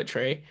about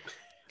poetry?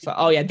 It's like,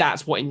 oh yeah,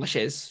 that's what English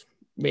is.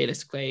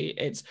 Realistically,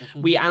 it's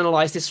we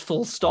analyze this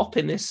full stop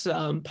in this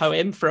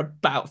poem for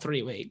about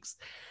 3 weeks.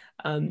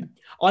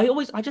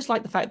 I just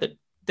like the fact that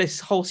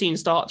this whole scene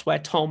starts where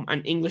Tom,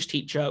 an English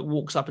teacher,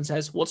 walks up and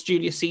says, "What's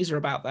Julius Caesar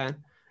about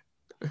then?"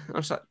 I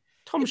was like,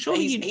 Tom,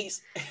 surely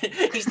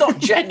he's not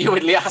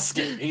genuinely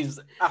asking. He's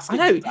asking.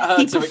 I know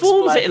he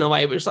performs it in a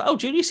way, but it's like, "Oh,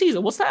 Julius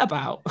Caesar, what's that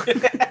about?"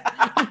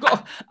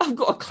 I've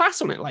got a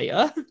class on it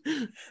later.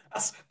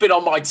 That's been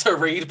on my to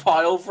read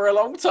pile for a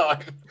long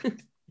time.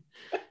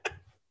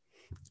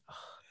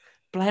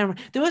 Blair.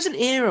 There was an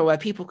era where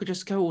people could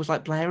just go, it was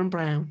like Blair and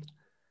Brown.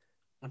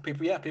 And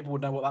people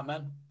would know what that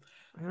meant.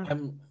 Yeah.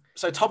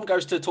 So Tom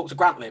goes to talk to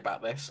Grantley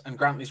about this, and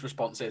Grantley's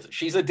response is,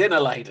 "She's a dinner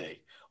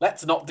lady.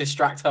 Let's not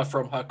distract her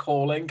from her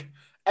calling.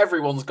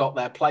 Everyone's got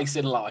their place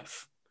in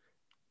life."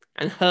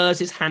 And hers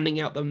is handing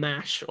out the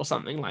mash or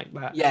something like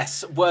that.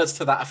 Yes, words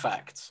to that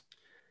effect.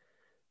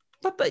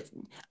 But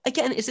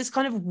again, it's this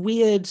kind of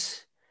weird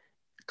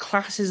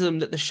classism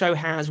that the show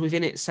has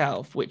within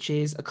itself, which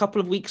is a couple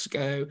of weeks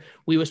ago,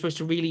 we were supposed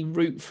to really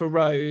root for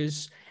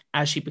Rose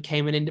as she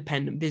became an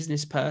independent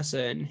business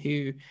person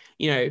who,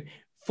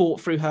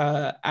 fought through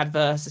her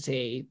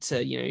adversity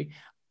to,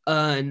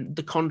 earn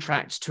the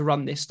contract to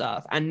run this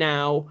stuff. And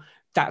now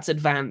that's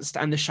advanced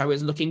and the show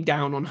is looking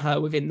down on her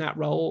within that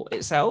role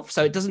itself.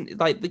 So it doesn't,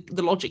 like,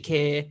 the logic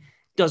here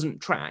doesn't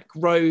track.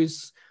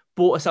 Rose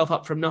brought herself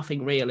up from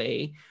nothing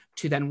really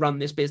to then run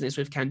this business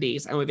with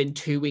Candice. And within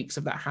 2 weeks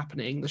of that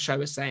happening, the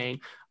show is saying,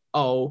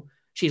 oh,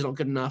 she's not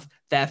good enough,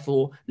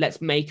 therefore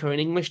let's make her an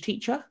English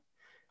teacher.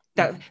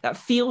 That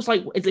feels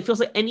like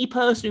any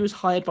person who was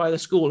hired by the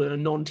school in a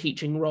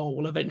non-teaching role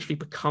will eventually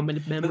become a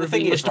member of the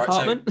English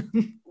department.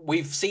 So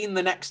we've seen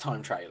the Next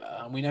Time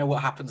trailer, and we know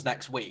what happens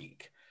next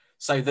week.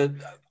 So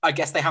I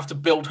guess they have to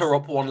build her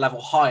up one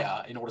level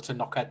higher in order to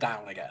knock her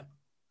down again.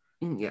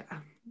 Yeah,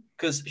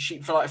 because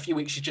for like a few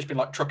weeks she's just been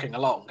like trucking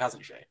along,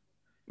 hasn't she?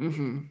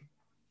 Mm-hmm.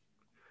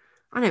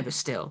 I know, but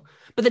still.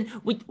 But then,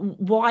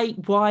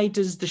 why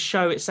does the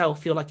show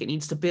itself feel like it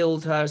needs to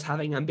build her as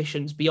having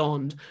ambitions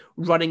beyond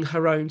running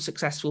her own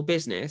successful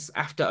business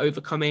after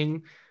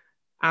overcoming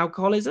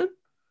alcoholism?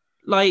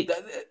 Like,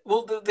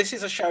 this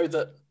is a show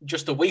that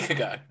just a week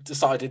ago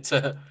decided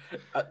to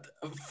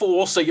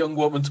force a young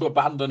woman to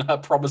abandon her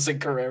promising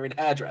career in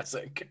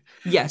hairdressing.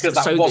 Yes,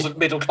 because that wasn't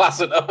middle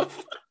class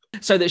enough.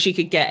 So that she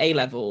could get A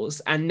levels,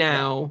 and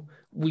now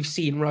we've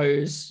seen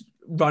Rose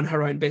run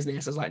her own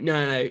business. I was like,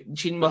 no,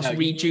 she must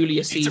read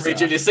Julius Caesar. Read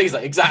Julius Caesar,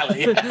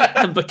 exactly.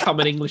 And become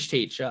an English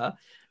teacher.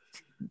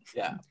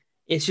 Yeah.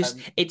 It's just,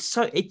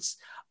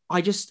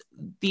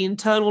 the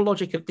internal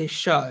logic of this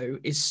show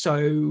is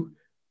so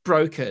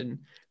broken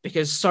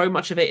because so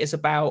much of it is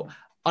about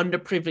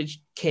underprivileged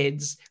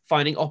kids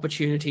finding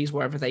opportunities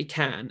wherever they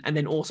can. And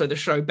then also the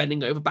show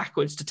bending over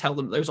backwards to tell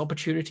them those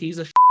opportunities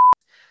are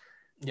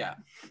Yeah.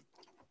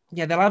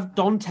 Yeah, they'll have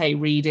Dante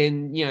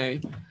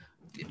reading,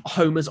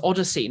 Homer's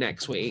Odyssey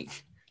next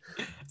week.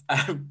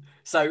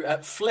 So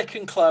Flick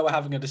and Chloe are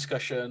having a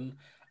discussion.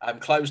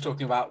 Chloe's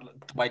talking about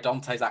the way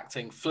Dante's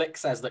acting. Flick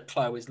says that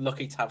Chloe is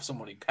lucky to have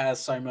someone who cares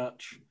so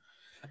much.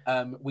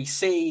 We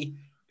see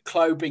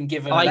Chloe being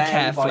given an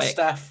A by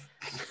Steph,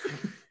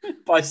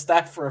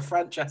 for a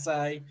French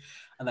essay.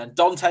 And then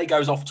Dante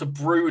goes off to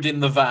brood in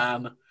the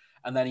van.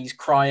 And then he's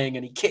crying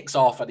and he kicks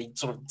off and he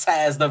sort of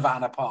tears the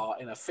van apart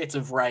in a fit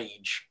of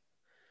rage.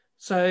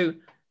 So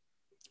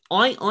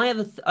I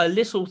have a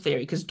little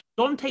theory because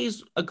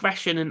Dante's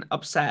aggression and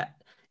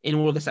upset in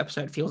all of this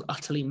episode feels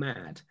utterly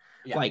mad.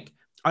 Yeah. Like,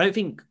 I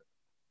think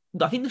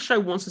the show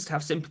wants us to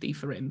have sympathy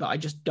for him, but I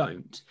just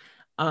don't.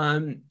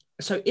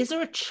 So is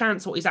there a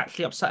chance what he's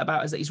actually upset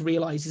about is that he's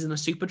realised he's in a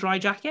super dry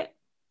jacket?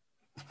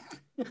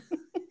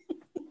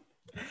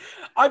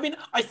 I mean,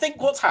 I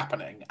think what's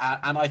happening,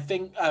 and I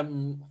think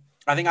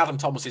Adam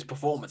Thomas's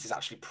performance is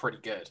actually pretty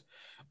good.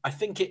 I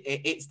think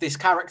it's this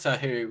character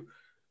who,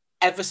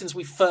 ever since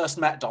we first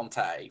met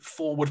Dante,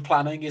 forward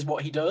planning is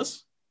what he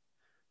does.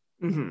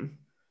 Mm-hmm.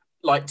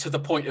 Like, to the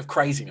point of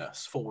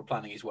craziness, forward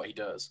planning is what he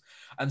does.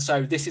 And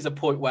so this is a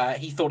point where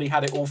he thought he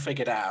had it all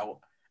figured out,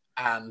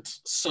 and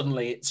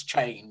suddenly it's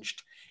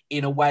changed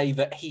in a way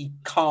that he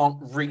can't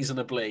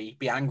reasonably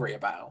be angry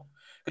about.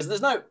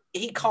 Because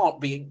he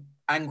can't be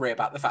angry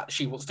about the fact that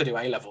she wants to do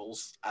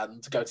A-levels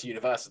and to go to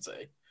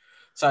university.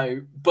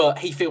 So, but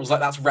he feels like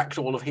that's wrecked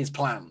all of his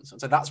plans.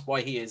 And so that's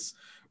why he is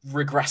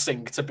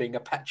regressing to being a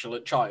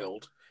petulant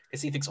child,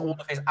 because he thinks all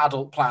of his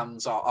adult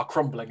plans are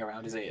crumbling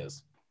around his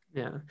ears.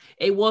 Yeah.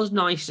 It was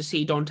nice to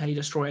see Dante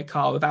destroy a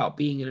car without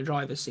being in a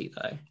driver's seat,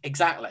 though.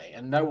 Exactly.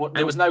 And there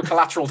was no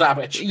collateral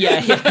damage.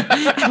 Yeah.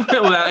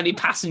 Without any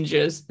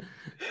passengers.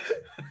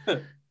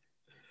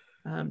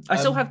 I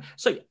still have...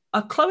 So,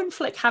 are Chloe and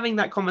Flick having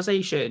that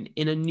conversation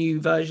in a new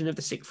version of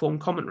the sixth form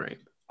common room?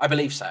 I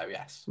believe so,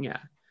 yes. Yeah.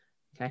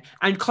 Okay.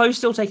 And Chloe's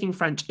still taking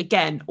French.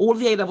 Again, all of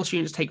the A-level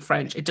students take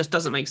French. It just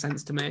doesn't make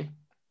sense to me.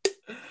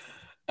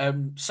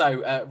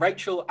 So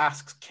Rachel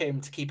asks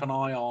Kim to keep an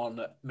eye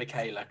on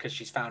Michaela because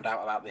she's found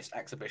out about this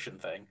exhibition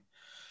thing.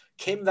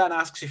 Kim then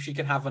asks if she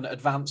can have an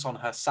advance on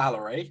her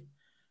salary.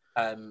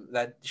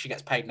 Then she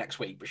gets paid next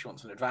week, but she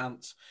wants an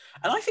advance.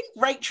 And I think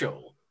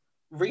Rachel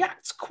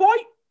reacts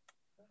quite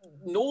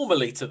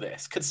normally to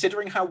this,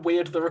 considering how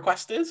weird the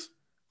request is.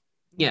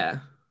 Yeah.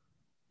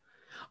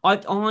 I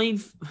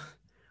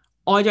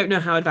don't know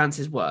how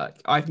advances work.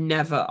 I've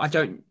never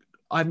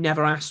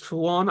asked for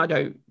one. I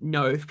don't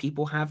know if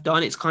people have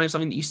done. It's kind of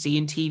something that you see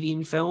in TV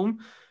and film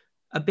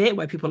a bit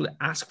where people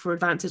ask for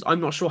advances. I'm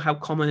not sure how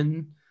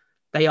common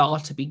they are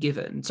to be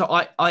given. So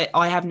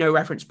I have no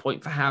reference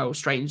point for how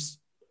strange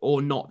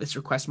or not this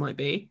request might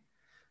be.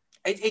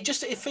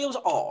 It feels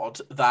odd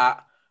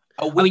that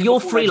you're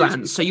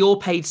freelance, so you're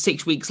paid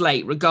 6 weeks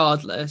late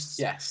regardless.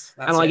 Yes.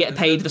 And I get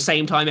paid the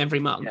same time every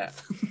month. Yeah.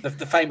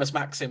 The famous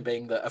maxim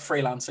being that a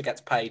freelancer gets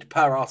paid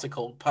per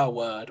article, per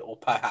word, or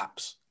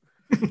perhaps.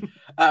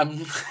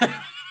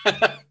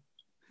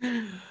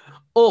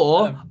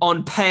 Or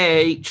on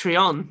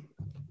Patreon.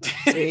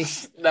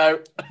 No.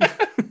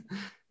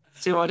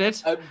 See what I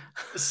did?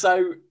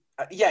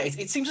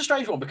 It seems a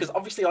strange one because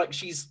obviously, like,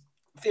 she's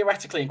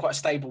theoretically in quite a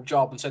stable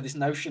job, and so this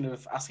notion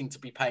of asking to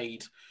be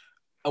paid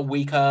a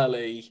week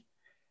early,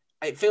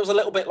 it feels a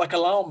little bit like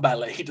alarm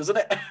belly, doesn't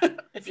it?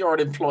 If you're an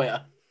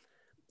employer.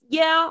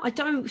 Yeah, I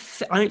don't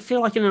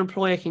feel like an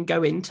employer can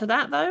go into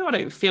that though. I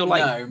don't feel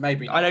like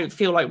maybe not. I don't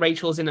feel like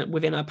Rachel's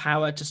within her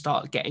power to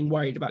start getting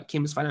worried about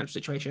Kim's financial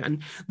situation.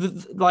 And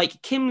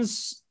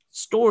Kim's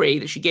story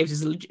that she gives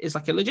is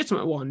like a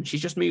legitimate one.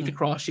 She's just moved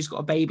across. She's got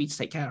a baby to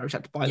take care of. She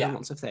had to buy them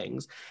lots of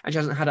things, and she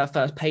hasn't had her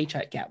first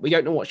paycheck yet. We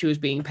don't know what she was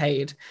being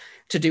paid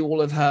to do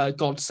all of her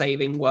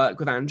God-saving work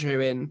with Andrew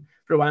in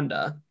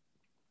Rwanda.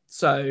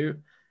 So,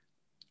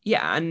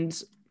 yeah,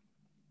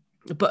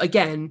 but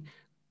again,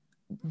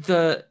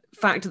 the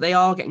fact that they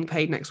are getting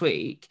paid next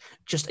week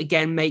just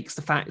again makes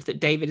the fact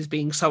that David is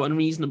being so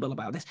unreasonable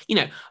about this.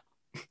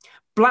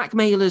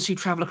 Blackmailers who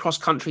travel across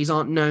countries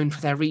aren't known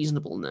for their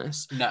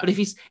reasonableness. No. But if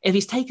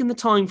he's taken the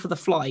time for the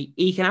flight,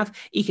 he can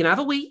have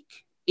a week.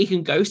 He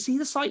can go see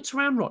the sights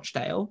around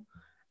Rochdale,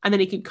 and then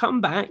he can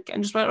come back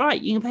and just be like,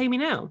 right, you can pay me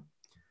now.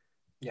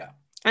 Yeah.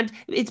 And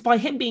it's by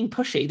him being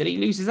pushy that he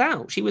loses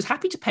out. She was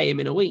happy to pay him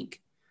in a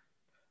week.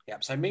 Yeah.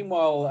 So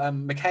meanwhile,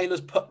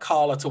 Michaela's put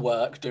Carla to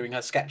work doing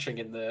her sketching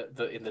in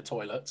the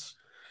toilets.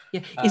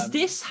 Yeah. Is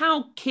this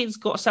how kids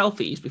got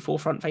selfies before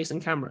front-facing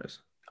cameras?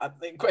 I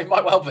think it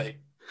might well be.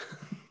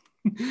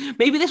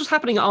 Maybe this was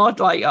happening at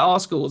our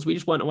schools. We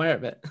just weren't aware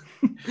of it.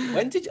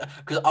 When did you?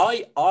 Because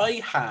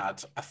I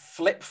had a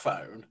flip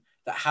phone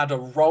that had a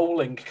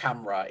rolling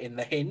camera in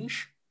the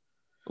hinge,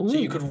 so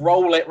you could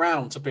roll it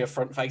round to be a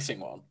front-facing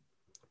one.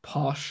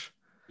 Posh.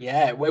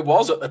 Yeah, it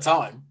was at the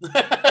time.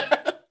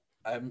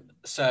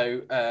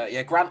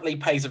 Grantley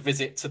pays a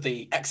visit to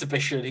the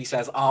exhibition. He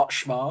says art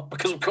schmar,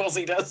 because of course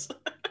he does.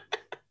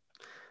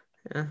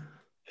 Yeah.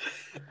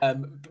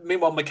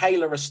 Meanwhile,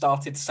 Michaela has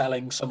started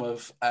selling some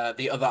of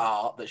the other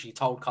art that she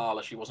told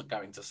Carla she wasn't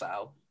going to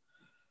sell.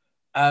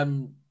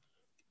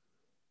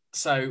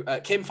 So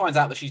Kim finds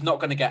out that she's not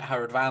going to get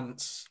her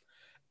advance.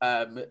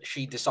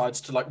 She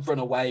decides to run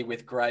away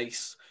with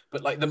Grace,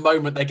 but the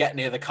moment they get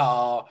near the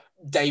car,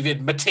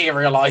 David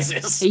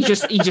materializes. He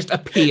just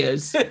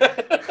appears.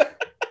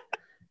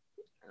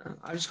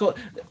 I just got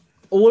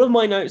all of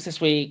my notes this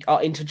week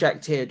are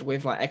interjected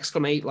with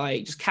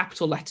just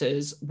capital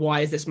letters. Why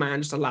is this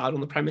man just allowed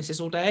on the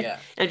premises all day? Yeah.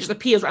 And it just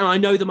appears. And I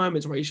know the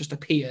moments where he's just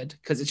appeared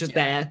because it's just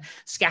there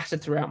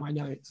scattered throughout my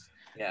notes.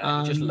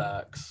 Yeah, he just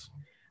lurks.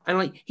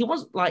 And he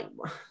wants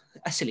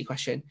a silly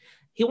question.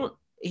 He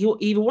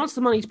either wants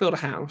the money to build a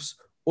house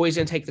or he's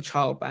going to take the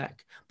child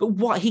back. But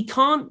what? He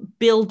can't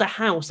build the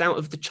house out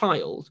of the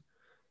child.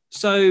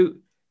 So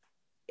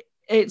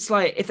it's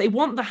if they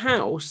want the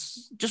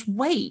house, just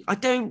wait.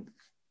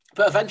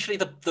 But eventually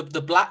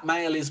the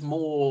blackmail is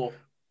more...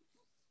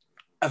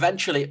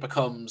 Eventually it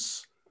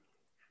becomes...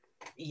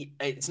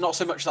 It's not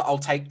so much that I'll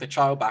take the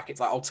child back.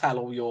 It's I'll tell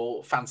all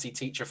your fancy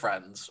teacher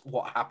friends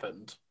what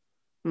happened.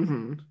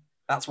 Mm-hmm.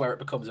 That's where it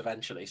becomes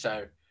eventually.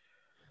 So,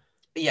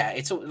 yeah,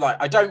 it's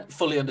I don't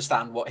fully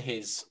understand what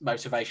his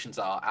motivations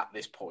are at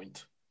this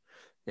point.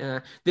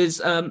 Yeah.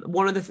 There's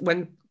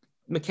when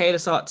Michaela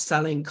starts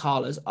selling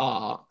Carla's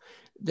art,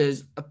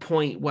 there's a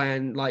point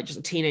when just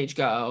a teenage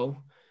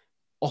girl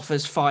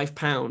offers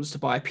 £5 to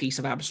buy a piece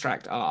of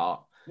abstract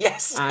art.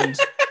 Yes. And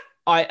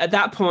at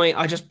that point,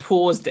 I just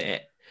paused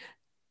it.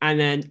 And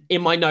then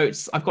in my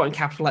notes, I've got in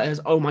capital letters,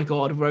 oh my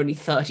God, we're only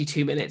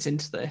 32 minutes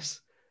into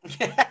this.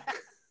 Yeah.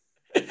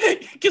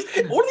 Because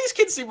all of these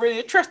kids seem really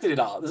interested in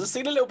art. There's a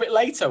scene a little bit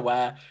later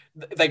where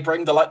they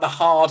bring the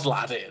hard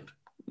lad in.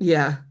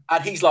 Yeah.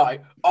 And he's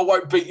like, I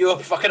won't beat you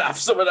up if I can have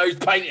some of those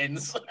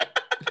paintings.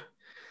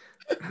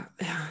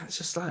 Yeah, it's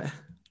just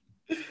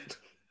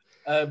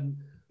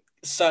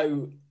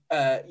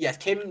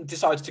Kim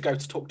decides to go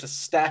to talk to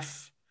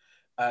Steph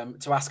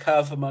to ask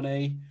her for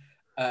money.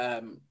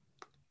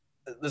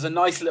 There's a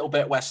nice little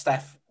bit where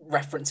Steph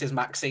references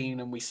Maxine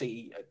and we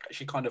see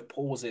she kind of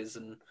pauses,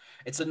 and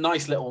it's a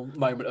nice little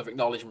moment of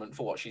acknowledgement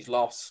for what she's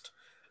lost.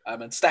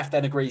 And Steph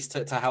then agrees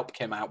to help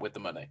Kim out with the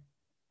money.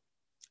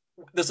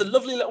 There's a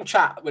lovely little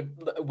chat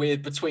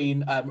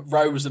between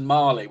Rose and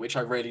Marley, which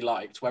I really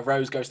liked, where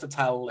Rose goes to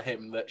tell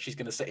him that she's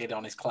going to sit in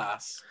on his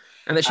class.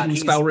 And that she can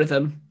spell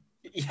rhythm.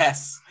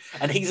 Yes.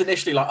 And he's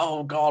initially like,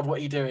 oh, God, what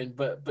are you doing?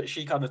 But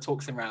she kind of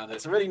talks him around.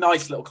 It's a really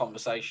nice little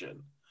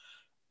conversation.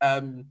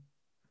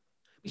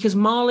 Because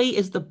Marley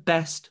is the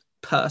best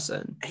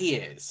person. He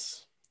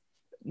is.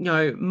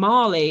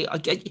 Marley,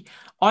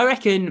 I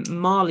reckon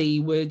Marley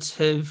would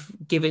have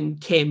given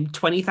Kim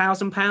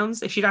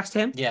 £20,000 if she'd asked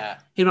him. Yeah.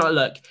 He'd be like,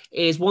 look,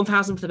 it is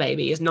 1,000 for the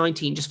baby, it's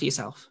 19 just for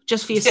yourself.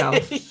 Just for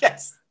yourself.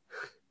 Yes.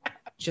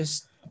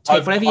 Just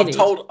take whatever you need.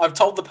 I've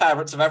told the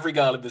parents of every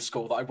girl in this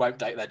school that I won't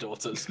date their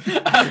daughters. You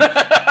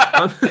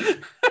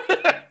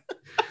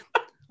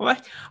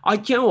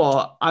know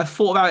what? I've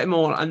thought about it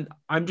more, and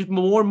I'm just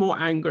more and more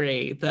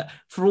angry that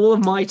for all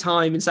of my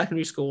time in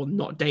secondary school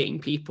not dating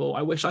people,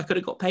 I wish I could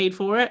have got paid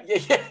for it.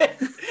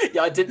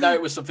 Yeah, I didn't know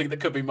it was something that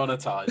could be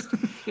monetized.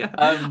 Yeah.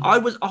 I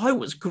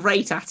was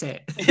great at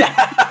it.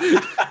 Yeah.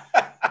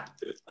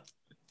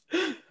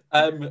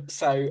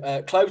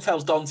 Chloe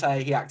tells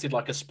Dante he acted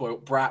like a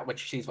spoilt brat when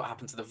she sees what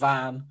happened to the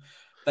van.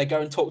 They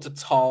go and talk to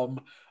Tom,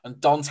 and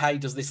Dante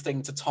does this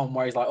thing to Tom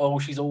where he's like, oh,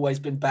 she's always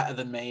been better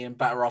than me and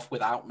better off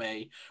without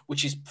me,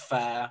 which is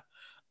fair.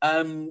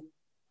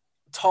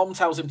 Tom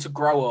tells him to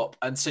grow up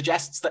and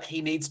suggests that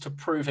he needs to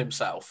prove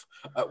himself,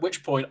 at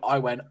which point I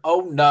went,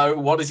 oh no,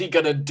 what is he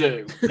going to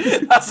do?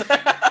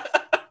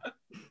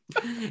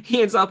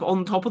 He ends up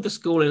on top of the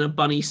school in a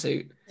bunny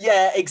suit.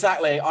 Yeah,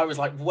 exactly. I was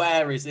like,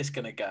 where is this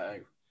going to go?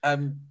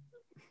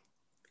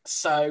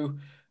 So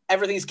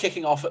everything's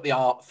kicking off at the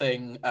art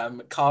thing.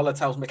 Carla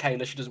tells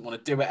Michaela she doesn't want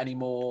to do it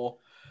anymore.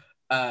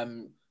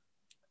 Um,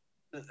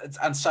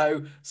 and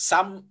so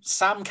Sam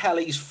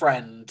Kelly's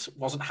friend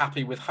wasn't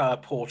happy with her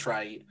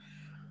portrait,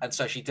 and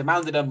so she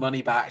demanded her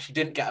money back. She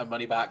didn't get her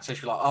money back, so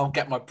she's like, "I'll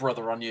get my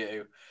brother on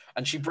you."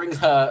 And she brings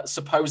her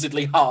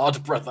supposedly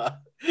hard brother,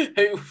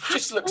 who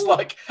just looks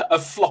like a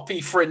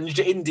floppy fringed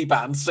indie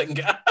band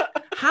singer.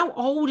 How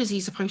old is he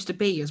supposed to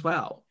be as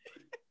well?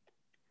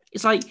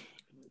 It's like,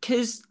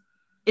 because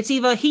it's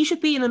either he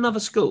should be in another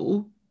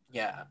school,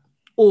 Yeah,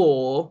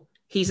 or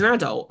he's an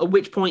adult. At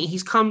which point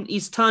he's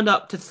turned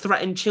up to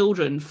threaten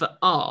children for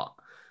art.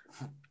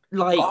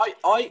 Like,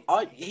 I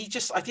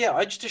just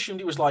assumed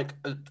he was like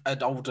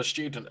an older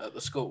student at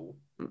the school.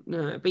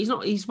 no, but he's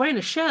not. He's wearing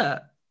a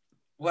shirt.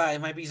 Well,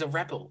 maybe he's a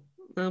rebel.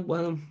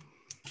 Well,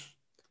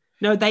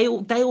 no, they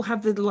all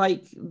have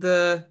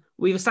the.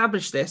 We've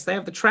established this. They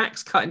have the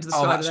tracks cut into the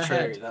side of their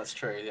head. That's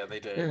true. Yeah,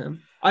 they do. Yeah.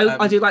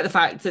 I do like the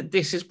fact that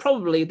this is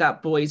probably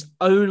that boy's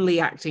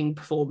only acting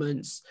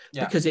performance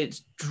because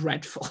it's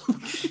dreadful.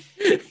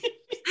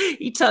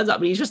 He turns up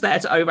and he's just there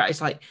to overact.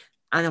 It's like,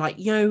 and they're like,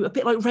 a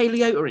bit like Ray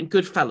Liotta in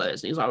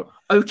Goodfellas. And he's like,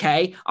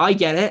 okay, I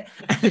get it.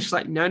 And it's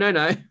like, no.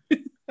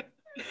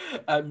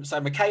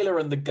 So Michaela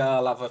and the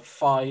girl have a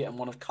fight, and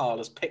one of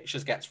Carla's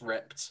pictures gets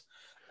ripped.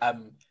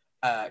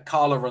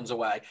 Carla runs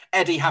away.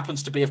 Eddie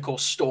happens to be, of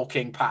course,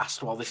 stalking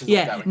past while this is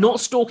all going on.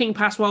 Stalking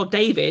past while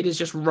David is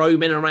just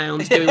roaming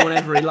around doing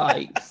whatever he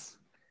likes.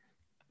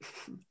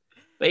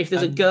 But if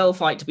there's a girl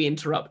fight to be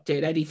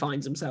interrupted, Eddie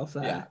finds himself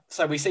there. Yeah.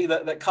 So we see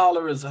that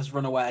Carla has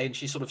run away, and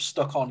she's sort of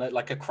stuck on it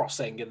like a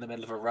crossing in the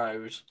middle of a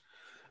road.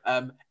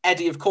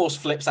 Eddie, of course,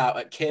 flips out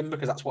at Kim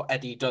because that's what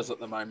Eddie does at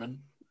the moment.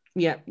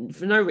 Yeah,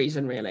 for no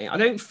reason really. I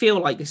don't feel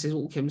like this is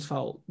all Kim's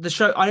fault.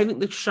 I don't think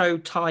the show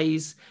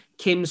ties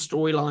Kim's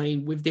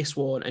storyline with this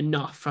one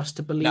enough for us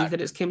to believe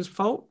that it's Kim's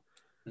fault.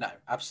 No,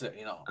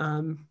 absolutely not.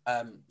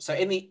 So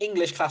in the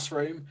English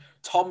classroom,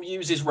 Tom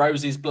uses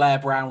Rose's Blair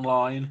Brown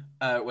line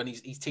when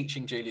he's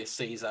teaching Julius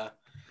Caesar.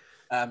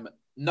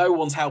 No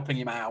one's helping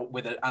him out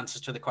with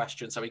answers to the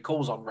question, so he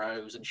calls on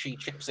Rose, and she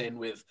chips in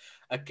with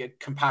a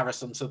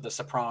comparison to The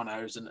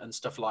Sopranos and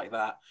stuff like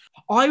that.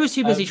 I was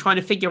too busy trying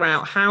to figure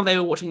out how they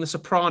were watching The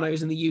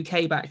Sopranos in the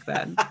UK back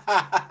then.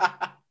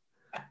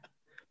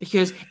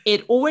 Because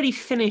it already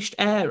finished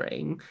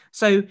airing.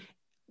 So,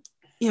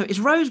 is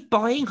Rose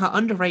buying her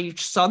underage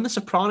son The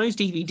Sopranos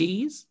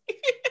DVDs?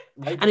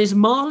 And is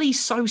Marley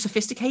so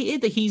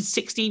sophisticated that he's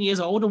 16 years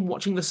old and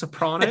watching The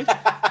Sopranos?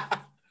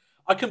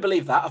 I can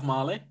believe that of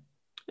Marley.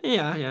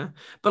 Yeah.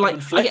 But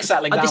like, Flick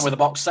settling down with a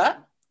box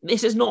set.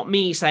 This is not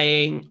me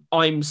saying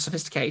I'm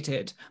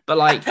sophisticated, but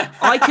like,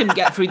 I can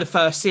get through the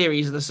first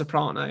series of The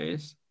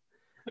Sopranos.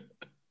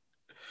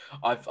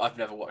 I've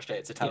never watched it.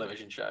 It's a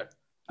television show.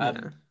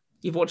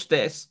 You've watched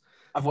this.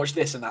 I've watched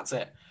this, and that's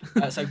it.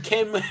 So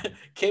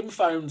Kim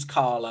phones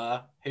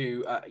Carla,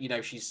 who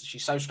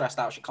she's so stressed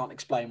out she can't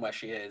explain where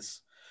she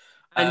is,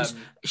 and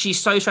she's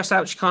so stressed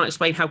out she can't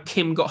explain how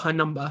Kim got her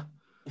number,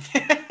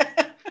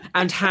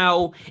 and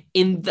how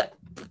in the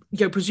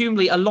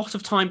presumably a lot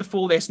of time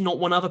before this, not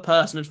one other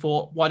person had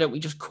thought, why don't we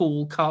just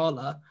call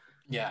Carla?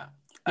 Yeah.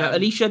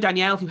 Alicia,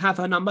 Danielle, who have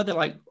her number, they're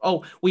like,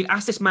 oh, we've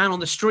asked this man on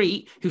the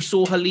street who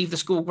saw her leave the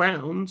school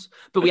grounds,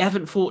 but we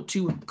haven't thought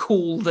to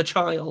call the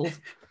child.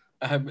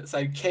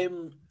 So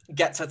Kim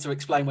gets her to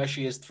explain where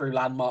she is through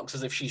landmarks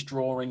as if she's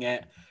drawing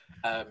it.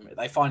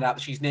 They find out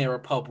that she's near a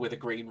pub with a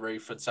green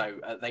roof, and so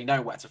they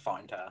know where to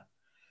find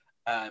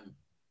her.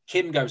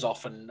 Kim goes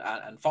off and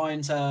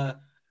finds her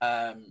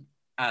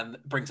and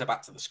brings her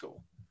back to the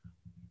school.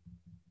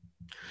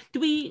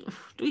 Do we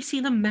see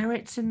the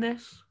merits in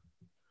this?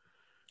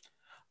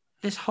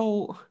 This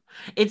whole,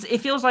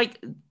 it feels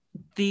like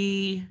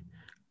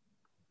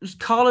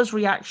Carla's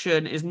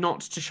reaction is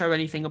not to show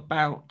anything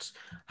about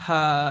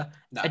her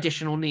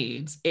additional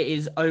needs. It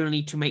is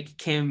only to make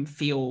Kim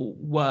feel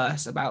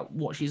worse about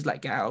what she's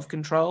let get out of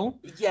control.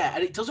 Yeah,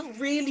 and it doesn't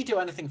really do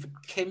anything for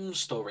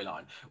Kim's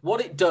storyline.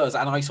 What it does,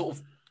 and I sort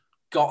of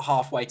got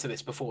halfway to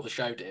this before the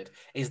show did,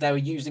 is they were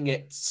using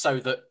it so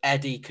that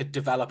Eddie could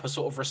develop a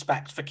sort of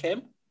respect for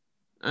Kim.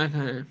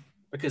 Okay.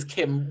 Because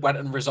Kim went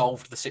and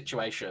resolved the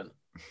situation.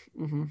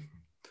 Mm-hmm.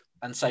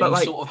 And so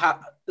you sort of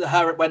have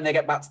her, when they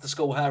get back to the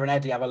school, her and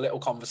Eddie have a little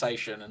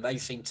conversation, and they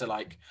seem to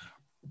like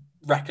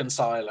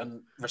reconcile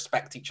and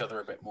respect each other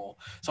a bit more.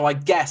 So I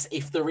guess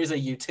if there is a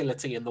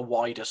utility in the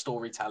wider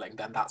storytelling,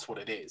 then that's what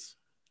it is.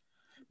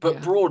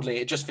 But broadly,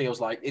 it just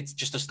feels like it's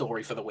just a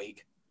story for the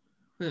week.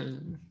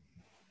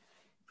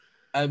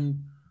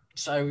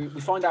 So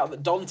we find out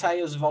that Dante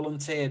has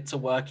volunteered to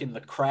work in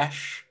the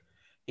creche.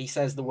 He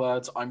says the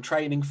words, "I'm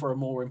training for a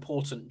more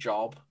important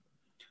job."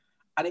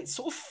 And it's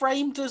sort of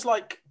framed as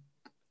like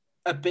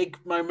a big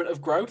moment of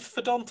growth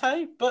for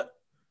Dante, but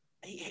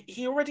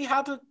he already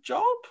had a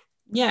job.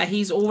 Yeah,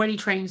 he's already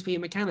trained to be a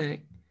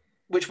mechanic.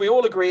 Which we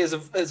all agree is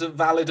a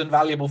valid and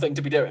valuable thing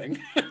to be doing.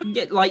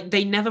 Yeah, like,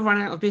 they never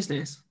run out of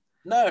business.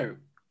 No.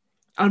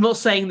 I'm not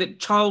saying that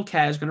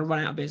childcare is going to run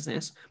out of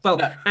business. Well,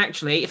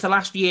 actually, if the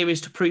last year is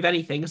to prove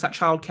anything, it's that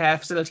childcare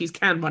facilities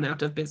can run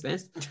out of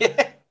business.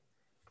 Yeah.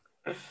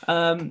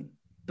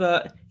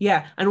 But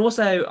yeah, and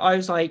also I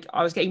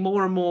was getting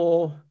more and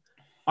more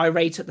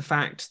irate at the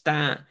fact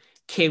that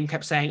Kim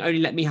kept saying, "Only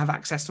let me have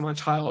access to my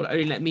child.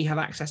 Only let me have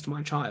access to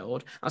my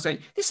child." I was going,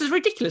 "This is a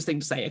ridiculous thing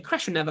to say. A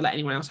crash would never let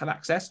anyone else have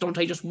access."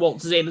 Dante just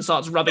waltzes in and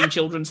starts rubbing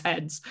children's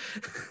heads.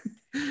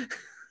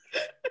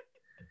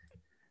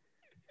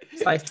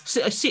 It's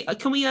like,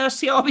 can we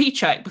CRB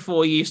check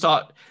before you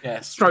start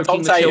Yes,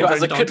 stroking the Dante,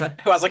 children,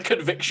 Dante? who has a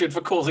conviction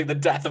for causing the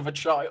death of a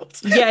child.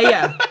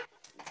 Yeah.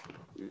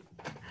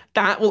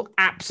 That will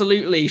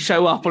absolutely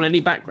show up on any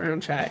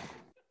background check.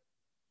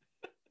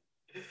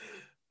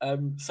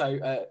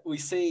 So we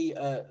see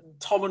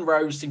Tom and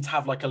Rose seem to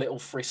have like a little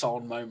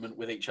frisson moment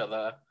with each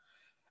other.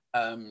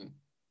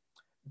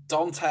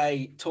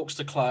 Dante talks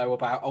to Chloe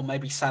about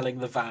maybe selling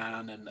the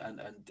van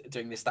and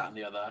doing this, that, and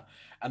the other,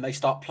 and they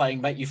start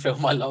playing "Make You Feel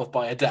My Love"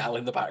 by Adele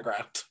in the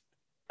background.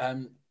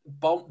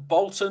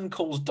 Bolton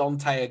calls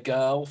Dante a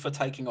girl for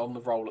taking on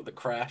the role at the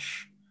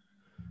crash.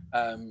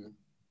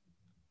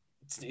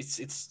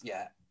 It's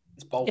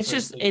Bolton.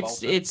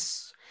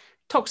 It's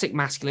toxic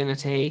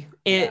masculinity.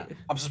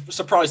 I'm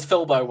surprised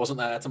Philbo wasn't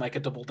there to make a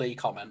double D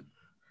comment.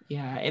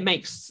 Yeah, it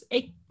makes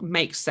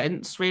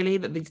sense really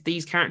that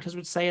these characters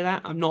would say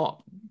that. I'm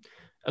not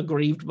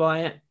aggrieved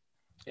by it.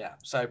 Yeah,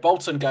 so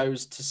Bolton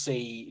goes to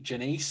see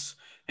Janice,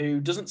 who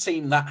doesn't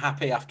seem that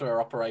happy after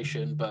her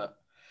operation, but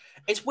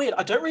it's weird.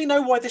 I don't really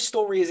know why this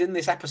story is in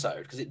this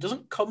episode because it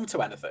doesn't come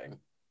to anything.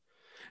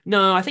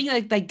 No, I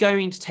think they're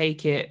going to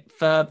take it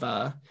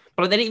further,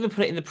 but they didn't even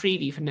put it in the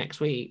preview for next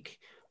week.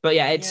 But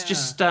yeah, it's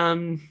just there,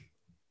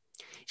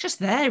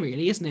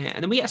 really, isn't it?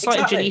 And then we get sight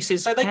of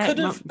Janice's. So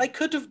they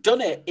could have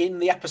done it in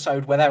the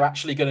episode where they're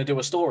actually going to do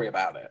a story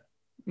about it.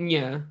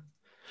 Yeah,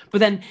 but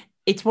then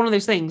it's one of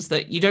those things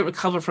that you don't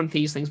recover from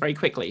these things very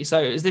quickly.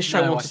 So as this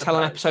show wants to tell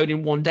an episode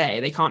in one day,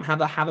 they can't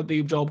have a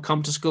boob job,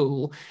 come to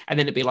school, and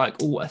then it'd be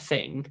like, a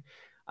thing.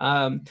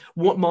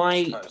 What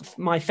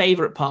my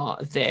favorite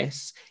part of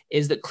this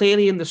is that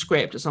clearly in the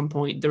script at some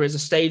point there is a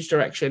stage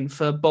direction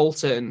for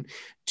Bolton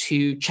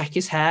to check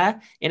his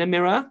hair in a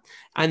mirror,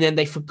 and then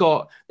they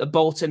forgot that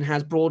Bolton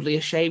has broadly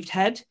a shaved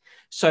head.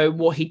 So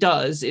what he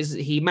does is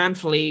he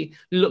manfully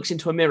looks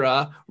into a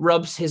mirror,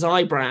 rubs his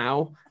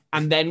eyebrow,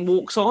 and then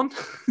walks on.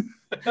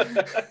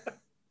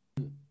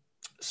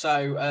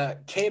 So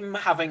Kim,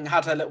 having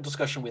had her little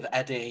discussion with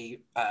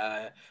Eddie,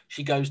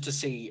 she goes to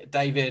see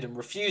David and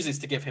refuses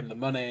to give him the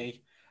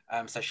money.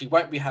 So she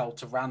won't be held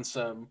to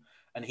ransom.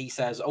 And he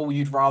says, "Oh,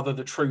 you'd rather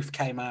the truth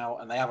came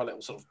out," and they have a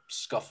little sort of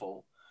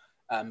scuffle.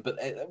 But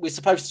we're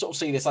supposed to sort of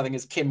see this, I think,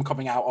 as Kim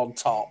coming out on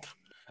top.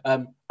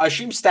 I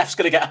assume Steph's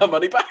going to get her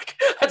money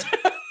back.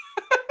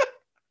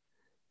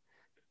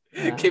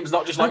 Yeah. Kim's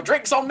not just like,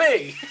 "Drinks on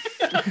me."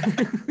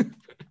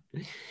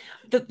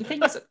 The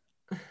thing is,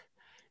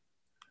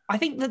 I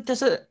think that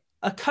there's a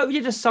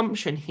coded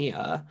assumption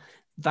here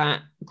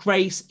that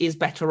Grace is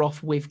better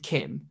off with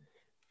Kim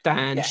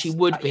than she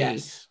would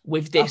be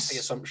with this the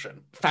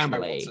assumption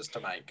family. Wants us to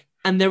make.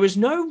 And there is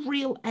no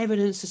real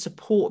evidence to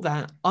support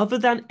that other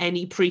than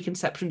any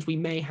preconceptions we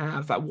may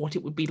have about what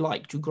it would be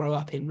like to grow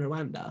up in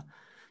Rwanda.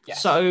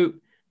 Yes. So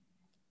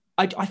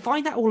I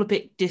find that all a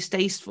bit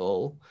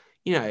distasteful.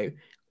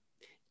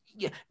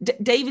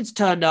 David's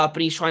turned up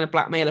and he's trying to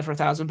blackmail her for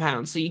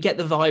 £1,000. So you get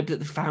the vibe that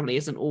the family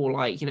isn't all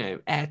like,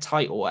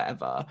 airtight or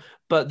whatever.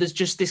 But there's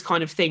just this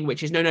kind of thing,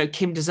 which is, no,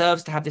 Kim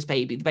deserves to have this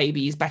baby. The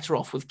baby is better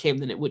off with Kim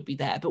than it would be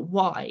there. But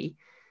why?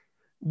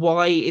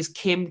 Why is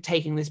Kim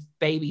taking this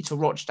baby to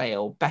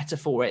Rochdale better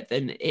for it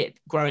than it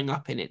growing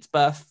up in its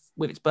birth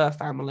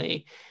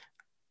family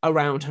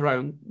around her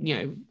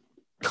own,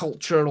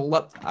 cultural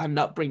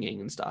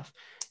upbringing and stuff?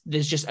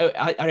 There's just,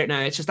 I don't know,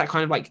 it's just that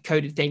kind of like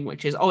coded thing,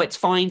 which is, it's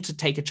fine to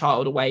take a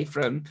child away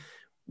from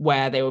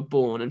where they were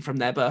born and from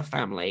their birth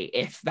family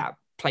if that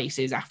place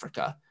is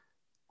Africa.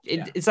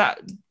 Is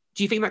that,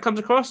 do you think that comes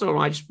across, or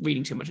am I just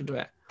reading too much into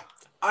it?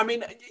 I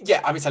mean,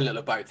 it's a little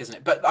of both, isn't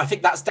it? But I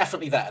think that's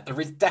definitely there.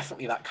 There is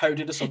definitely that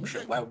coded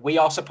assumption where we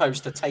are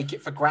supposed to take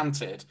it for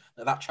granted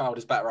that child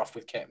is better off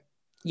with Kim.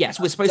 Yes,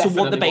 we're supposed to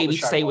want the baby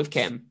to stay with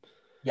Kim.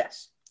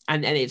 Yes.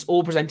 And it's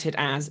all presented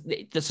as,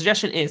 the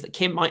suggestion is that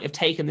Kim might have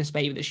taken this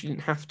baby that she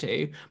didn't have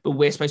to, but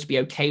we're supposed to be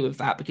okay with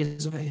that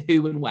because of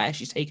who and where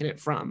she's taken it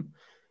from.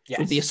 Yes.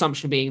 With the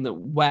assumption being that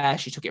where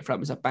she took it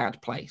from is a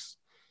bad place.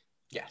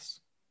 Yes.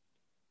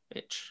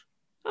 Which,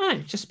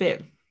 just a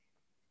bit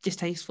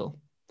distasteful.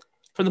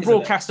 From the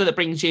broadcaster that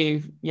brings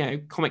you,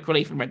 comic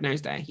relief and Red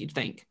Nose Day, you'd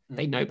think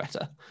they know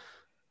better.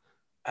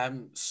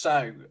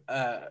 So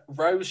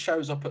Rose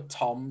shows up at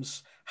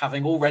Tom's,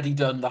 having already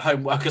done the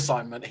homework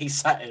assignment he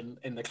set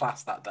in the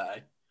class that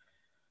day.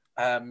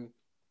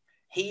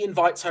 He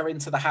invites her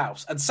into the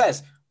house and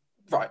says,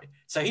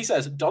 he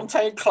says,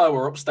 Dante and Chloe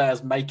are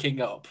upstairs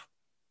making up.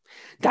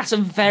 That's a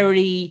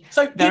very...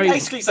 So he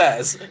basically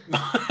says,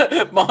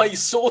 my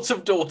sort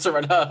of daughter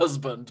and her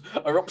husband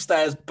are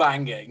upstairs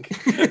banging.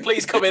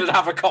 Please come in and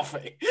have a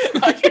coffee.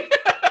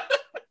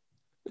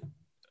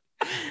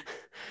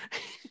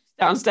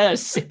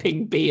 Downstairs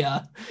sipping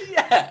beer.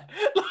 Yeah.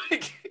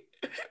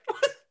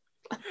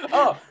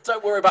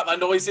 Don't worry about the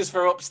noises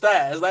from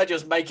upstairs. They're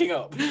just making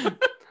up.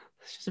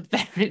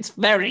 It's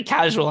very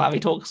casual how he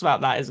talks about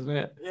that, isn't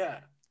it? Yeah.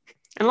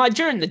 And like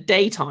during the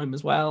daytime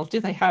as well, do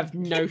they have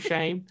no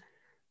shame?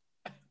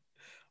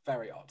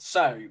 Very odd.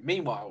 So,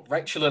 meanwhile,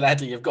 Rachel and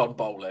Eddie have gone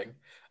bowling.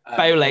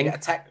 Bowling.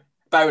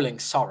 Bowling,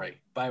 sorry.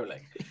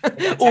 Bowling.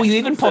 Oh, you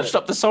even potched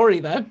up the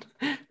sorry then.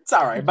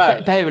 Sorry,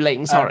 bowling.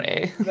 Bowling,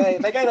 sorry.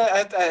 They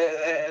get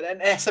an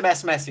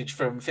SMS message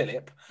from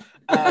Philip.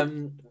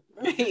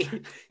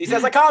 He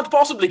says, I can't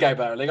possibly go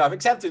bowling. I've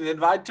accepted an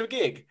invite to a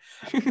gig.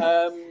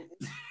 I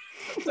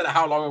don't know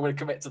how long I'm going to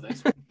commit to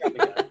this.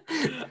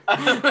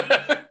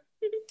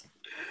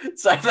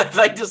 So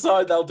they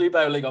decide they'll do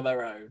bowling on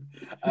their own.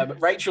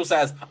 Rachel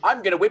says, I'm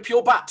going to whip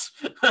your butt.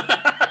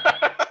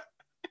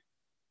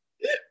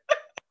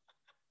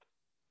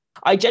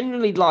 I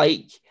genuinely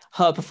like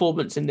her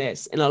performance in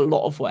this in a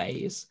lot of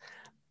ways.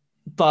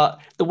 But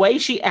the way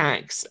she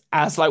acts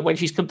as like when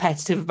she's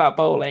competitive about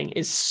bowling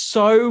is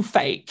so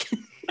fake.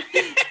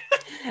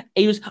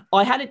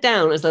 I had it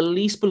down as the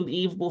least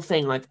believable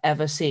thing I've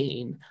ever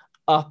seen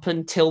up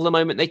until the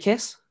moment they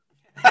kiss.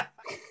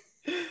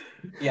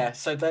 Yeah,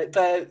 so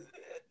they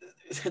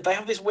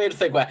have this weird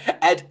thing where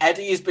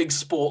Eddie is being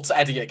sports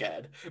Eddie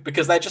again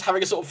because they're just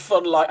having a sort of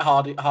fun,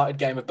 light-hearted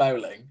game of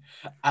bowling,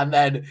 and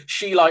then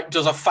she like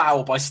does a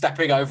foul by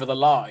stepping over the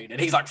line, and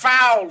he's like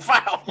foul.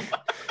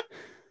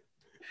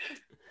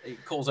 He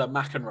calls her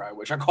McEnroe,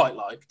 which I quite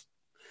liked.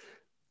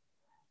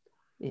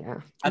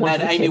 Yeah, and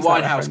then Amy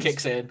Winehouse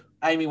kicks in.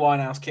 Amy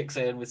Winehouse kicks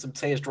in with some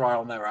Tears Dry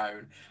on their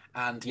own,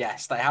 and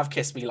yes, they have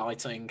Kiss Me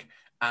lighting,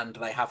 and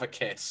they have a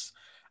kiss,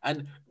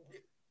 and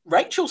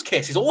Rachel's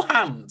kiss is all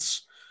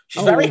hands.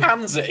 She's very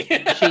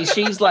handsy.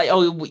 she's like,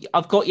 oh,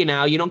 I've got you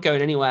now. You're not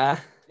going anywhere.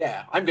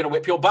 Yeah, I'm going to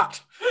whip your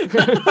butt.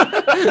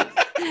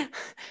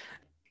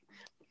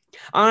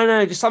 I don't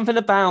know, just something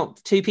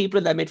about two people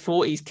in their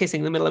mid-40s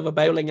kissing in the middle of a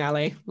bowling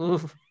alley.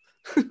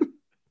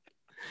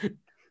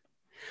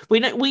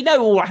 We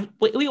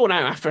all know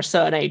after a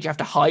certain age you have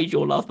to hide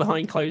your love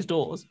behind closed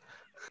doors.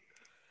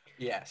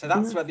 Yeah, so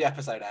that's where the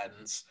episode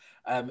ends.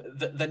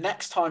 The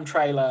next time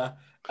trailer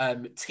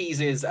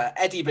teases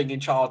Eddie being in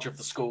charge of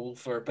the school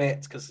for a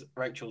bit because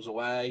Rachel's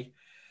away.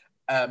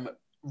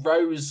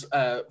 Rose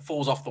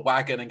falls off the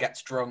wagon and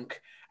gets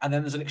drunk. And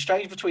then there's an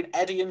exchange between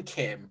Eddie and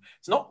Kim.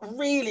 It's not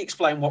really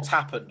explained what's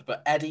happened,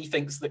 but Eddie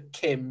thinks that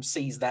Kim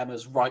sees them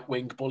as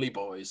right-wing bully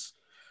boys.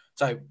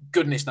 So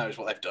goodness knows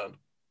what they've done.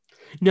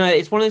 No,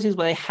 it's one of those things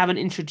where they haven't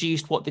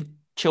introduced what the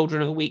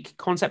Children of the Week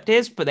concept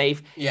is, but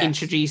they've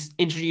introduced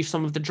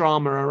some of the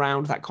drama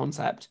around that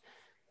concept.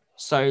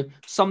 So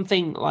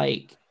something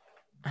like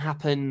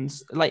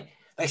happens, like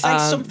they say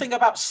something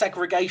about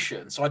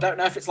segregation. So I don't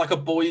know if it's like a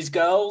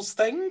boys-girls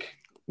thing.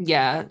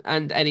 Yeah,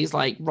 and Eddie's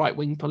like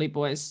right-wing bully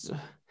boys.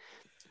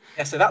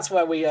 Yeah, so that's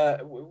where we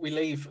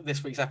leave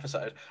this week's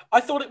episode.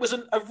 I thought it was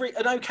an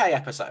okay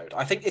episode.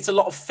 I think it's a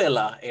lot of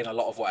filler in a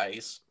lot of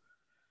ways.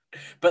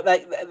 But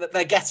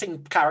they're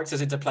getting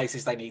characters into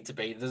places they need to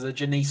be. There's a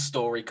Janice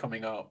story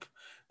coming up.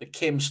 The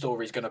Kim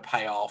story is going to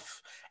pay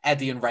off.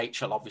 Eddie and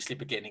Rachel obviously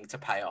beginning to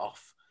pay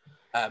off.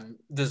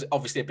 There's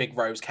obviously a big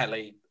Rose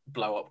Kelly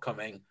blow up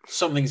coming.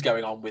 Something's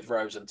going on with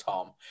Rose and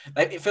Tom.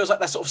 It feels like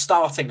they're sort of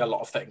starting a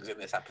lot of things in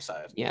this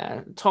episode.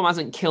 Yeah, Tom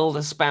hasn't killed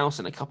a spouse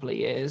in a couple of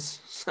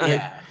years. So.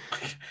 Yeah.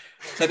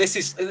 So this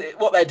is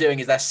what they're doing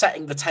is they're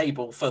setting the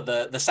table for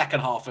the second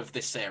half of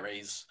this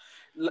series.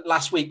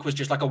 Last week was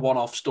just like a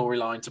one-off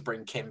storyline to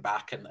bring Kim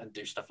back and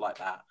do stuff like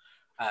that.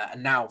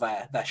 And now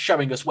they're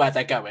showing us where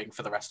they're going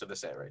for the rest of the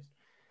series.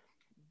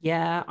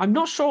 Yeah, I'm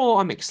not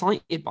sure I'm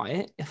excited by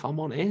it, if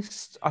I'm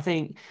honest. I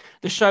think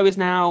the show is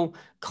now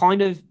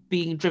kind of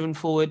being driven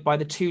forward by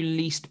the two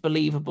least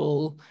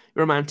believable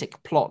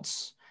romantic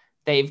plots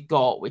they've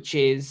got, which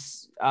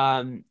is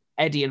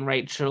Eddie and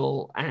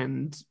Rachel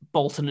and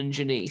Bolton and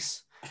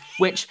Janice,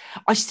 which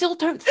I still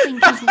don't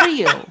think is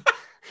real.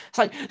 It's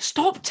like,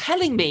 stop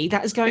telling me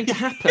that is going to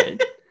happen.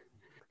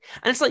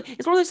 And it's like,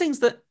 it's one of those things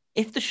that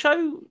if the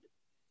show...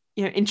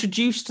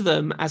 introduced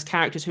them as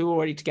characters who were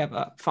already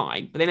together,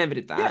 fine, but they never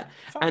did that. Yeah,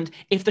 and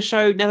if the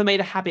show never made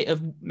a habit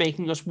of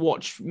making us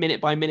watch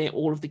minute by minute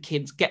all of the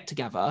kids get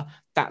together,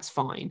 that's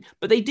fine.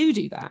 But they do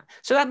that.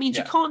 So that means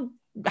you can't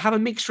have a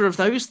mixture of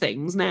those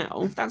things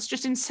now. That's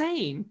just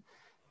insane.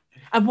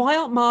 And why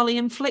aren't Marley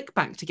and Flick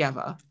back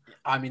together?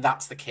 I mean,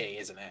 that's the key,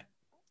 isn't it?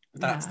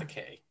 That's the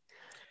key.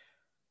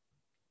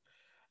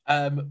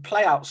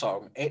 Play Out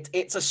song.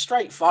 It's a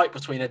straight fight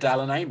between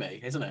Adele and Amy,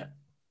 isn't it?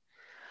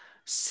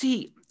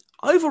 See...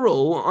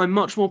 Overall, I'm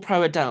much more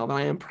pro Adele than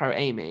I am pro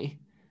Amy,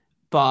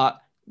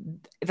 but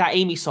that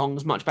Amy song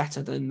is much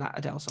better than that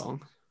Adele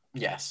song.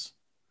 Yes,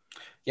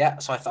 yeah.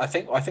 So I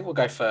think we'll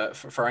go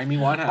for Amy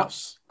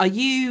Winehouse.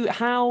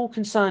 How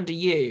concerned are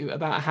you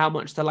about how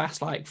much the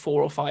last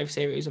 4 or 5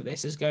 series of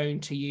this is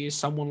going to use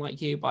 "Someone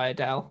Like You" by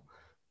Adele?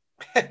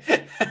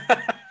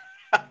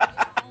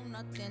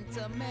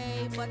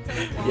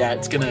 Yeah,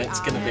 it's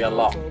gonna be a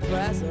lot.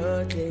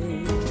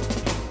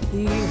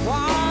 He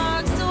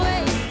walks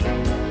away.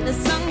 The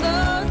sun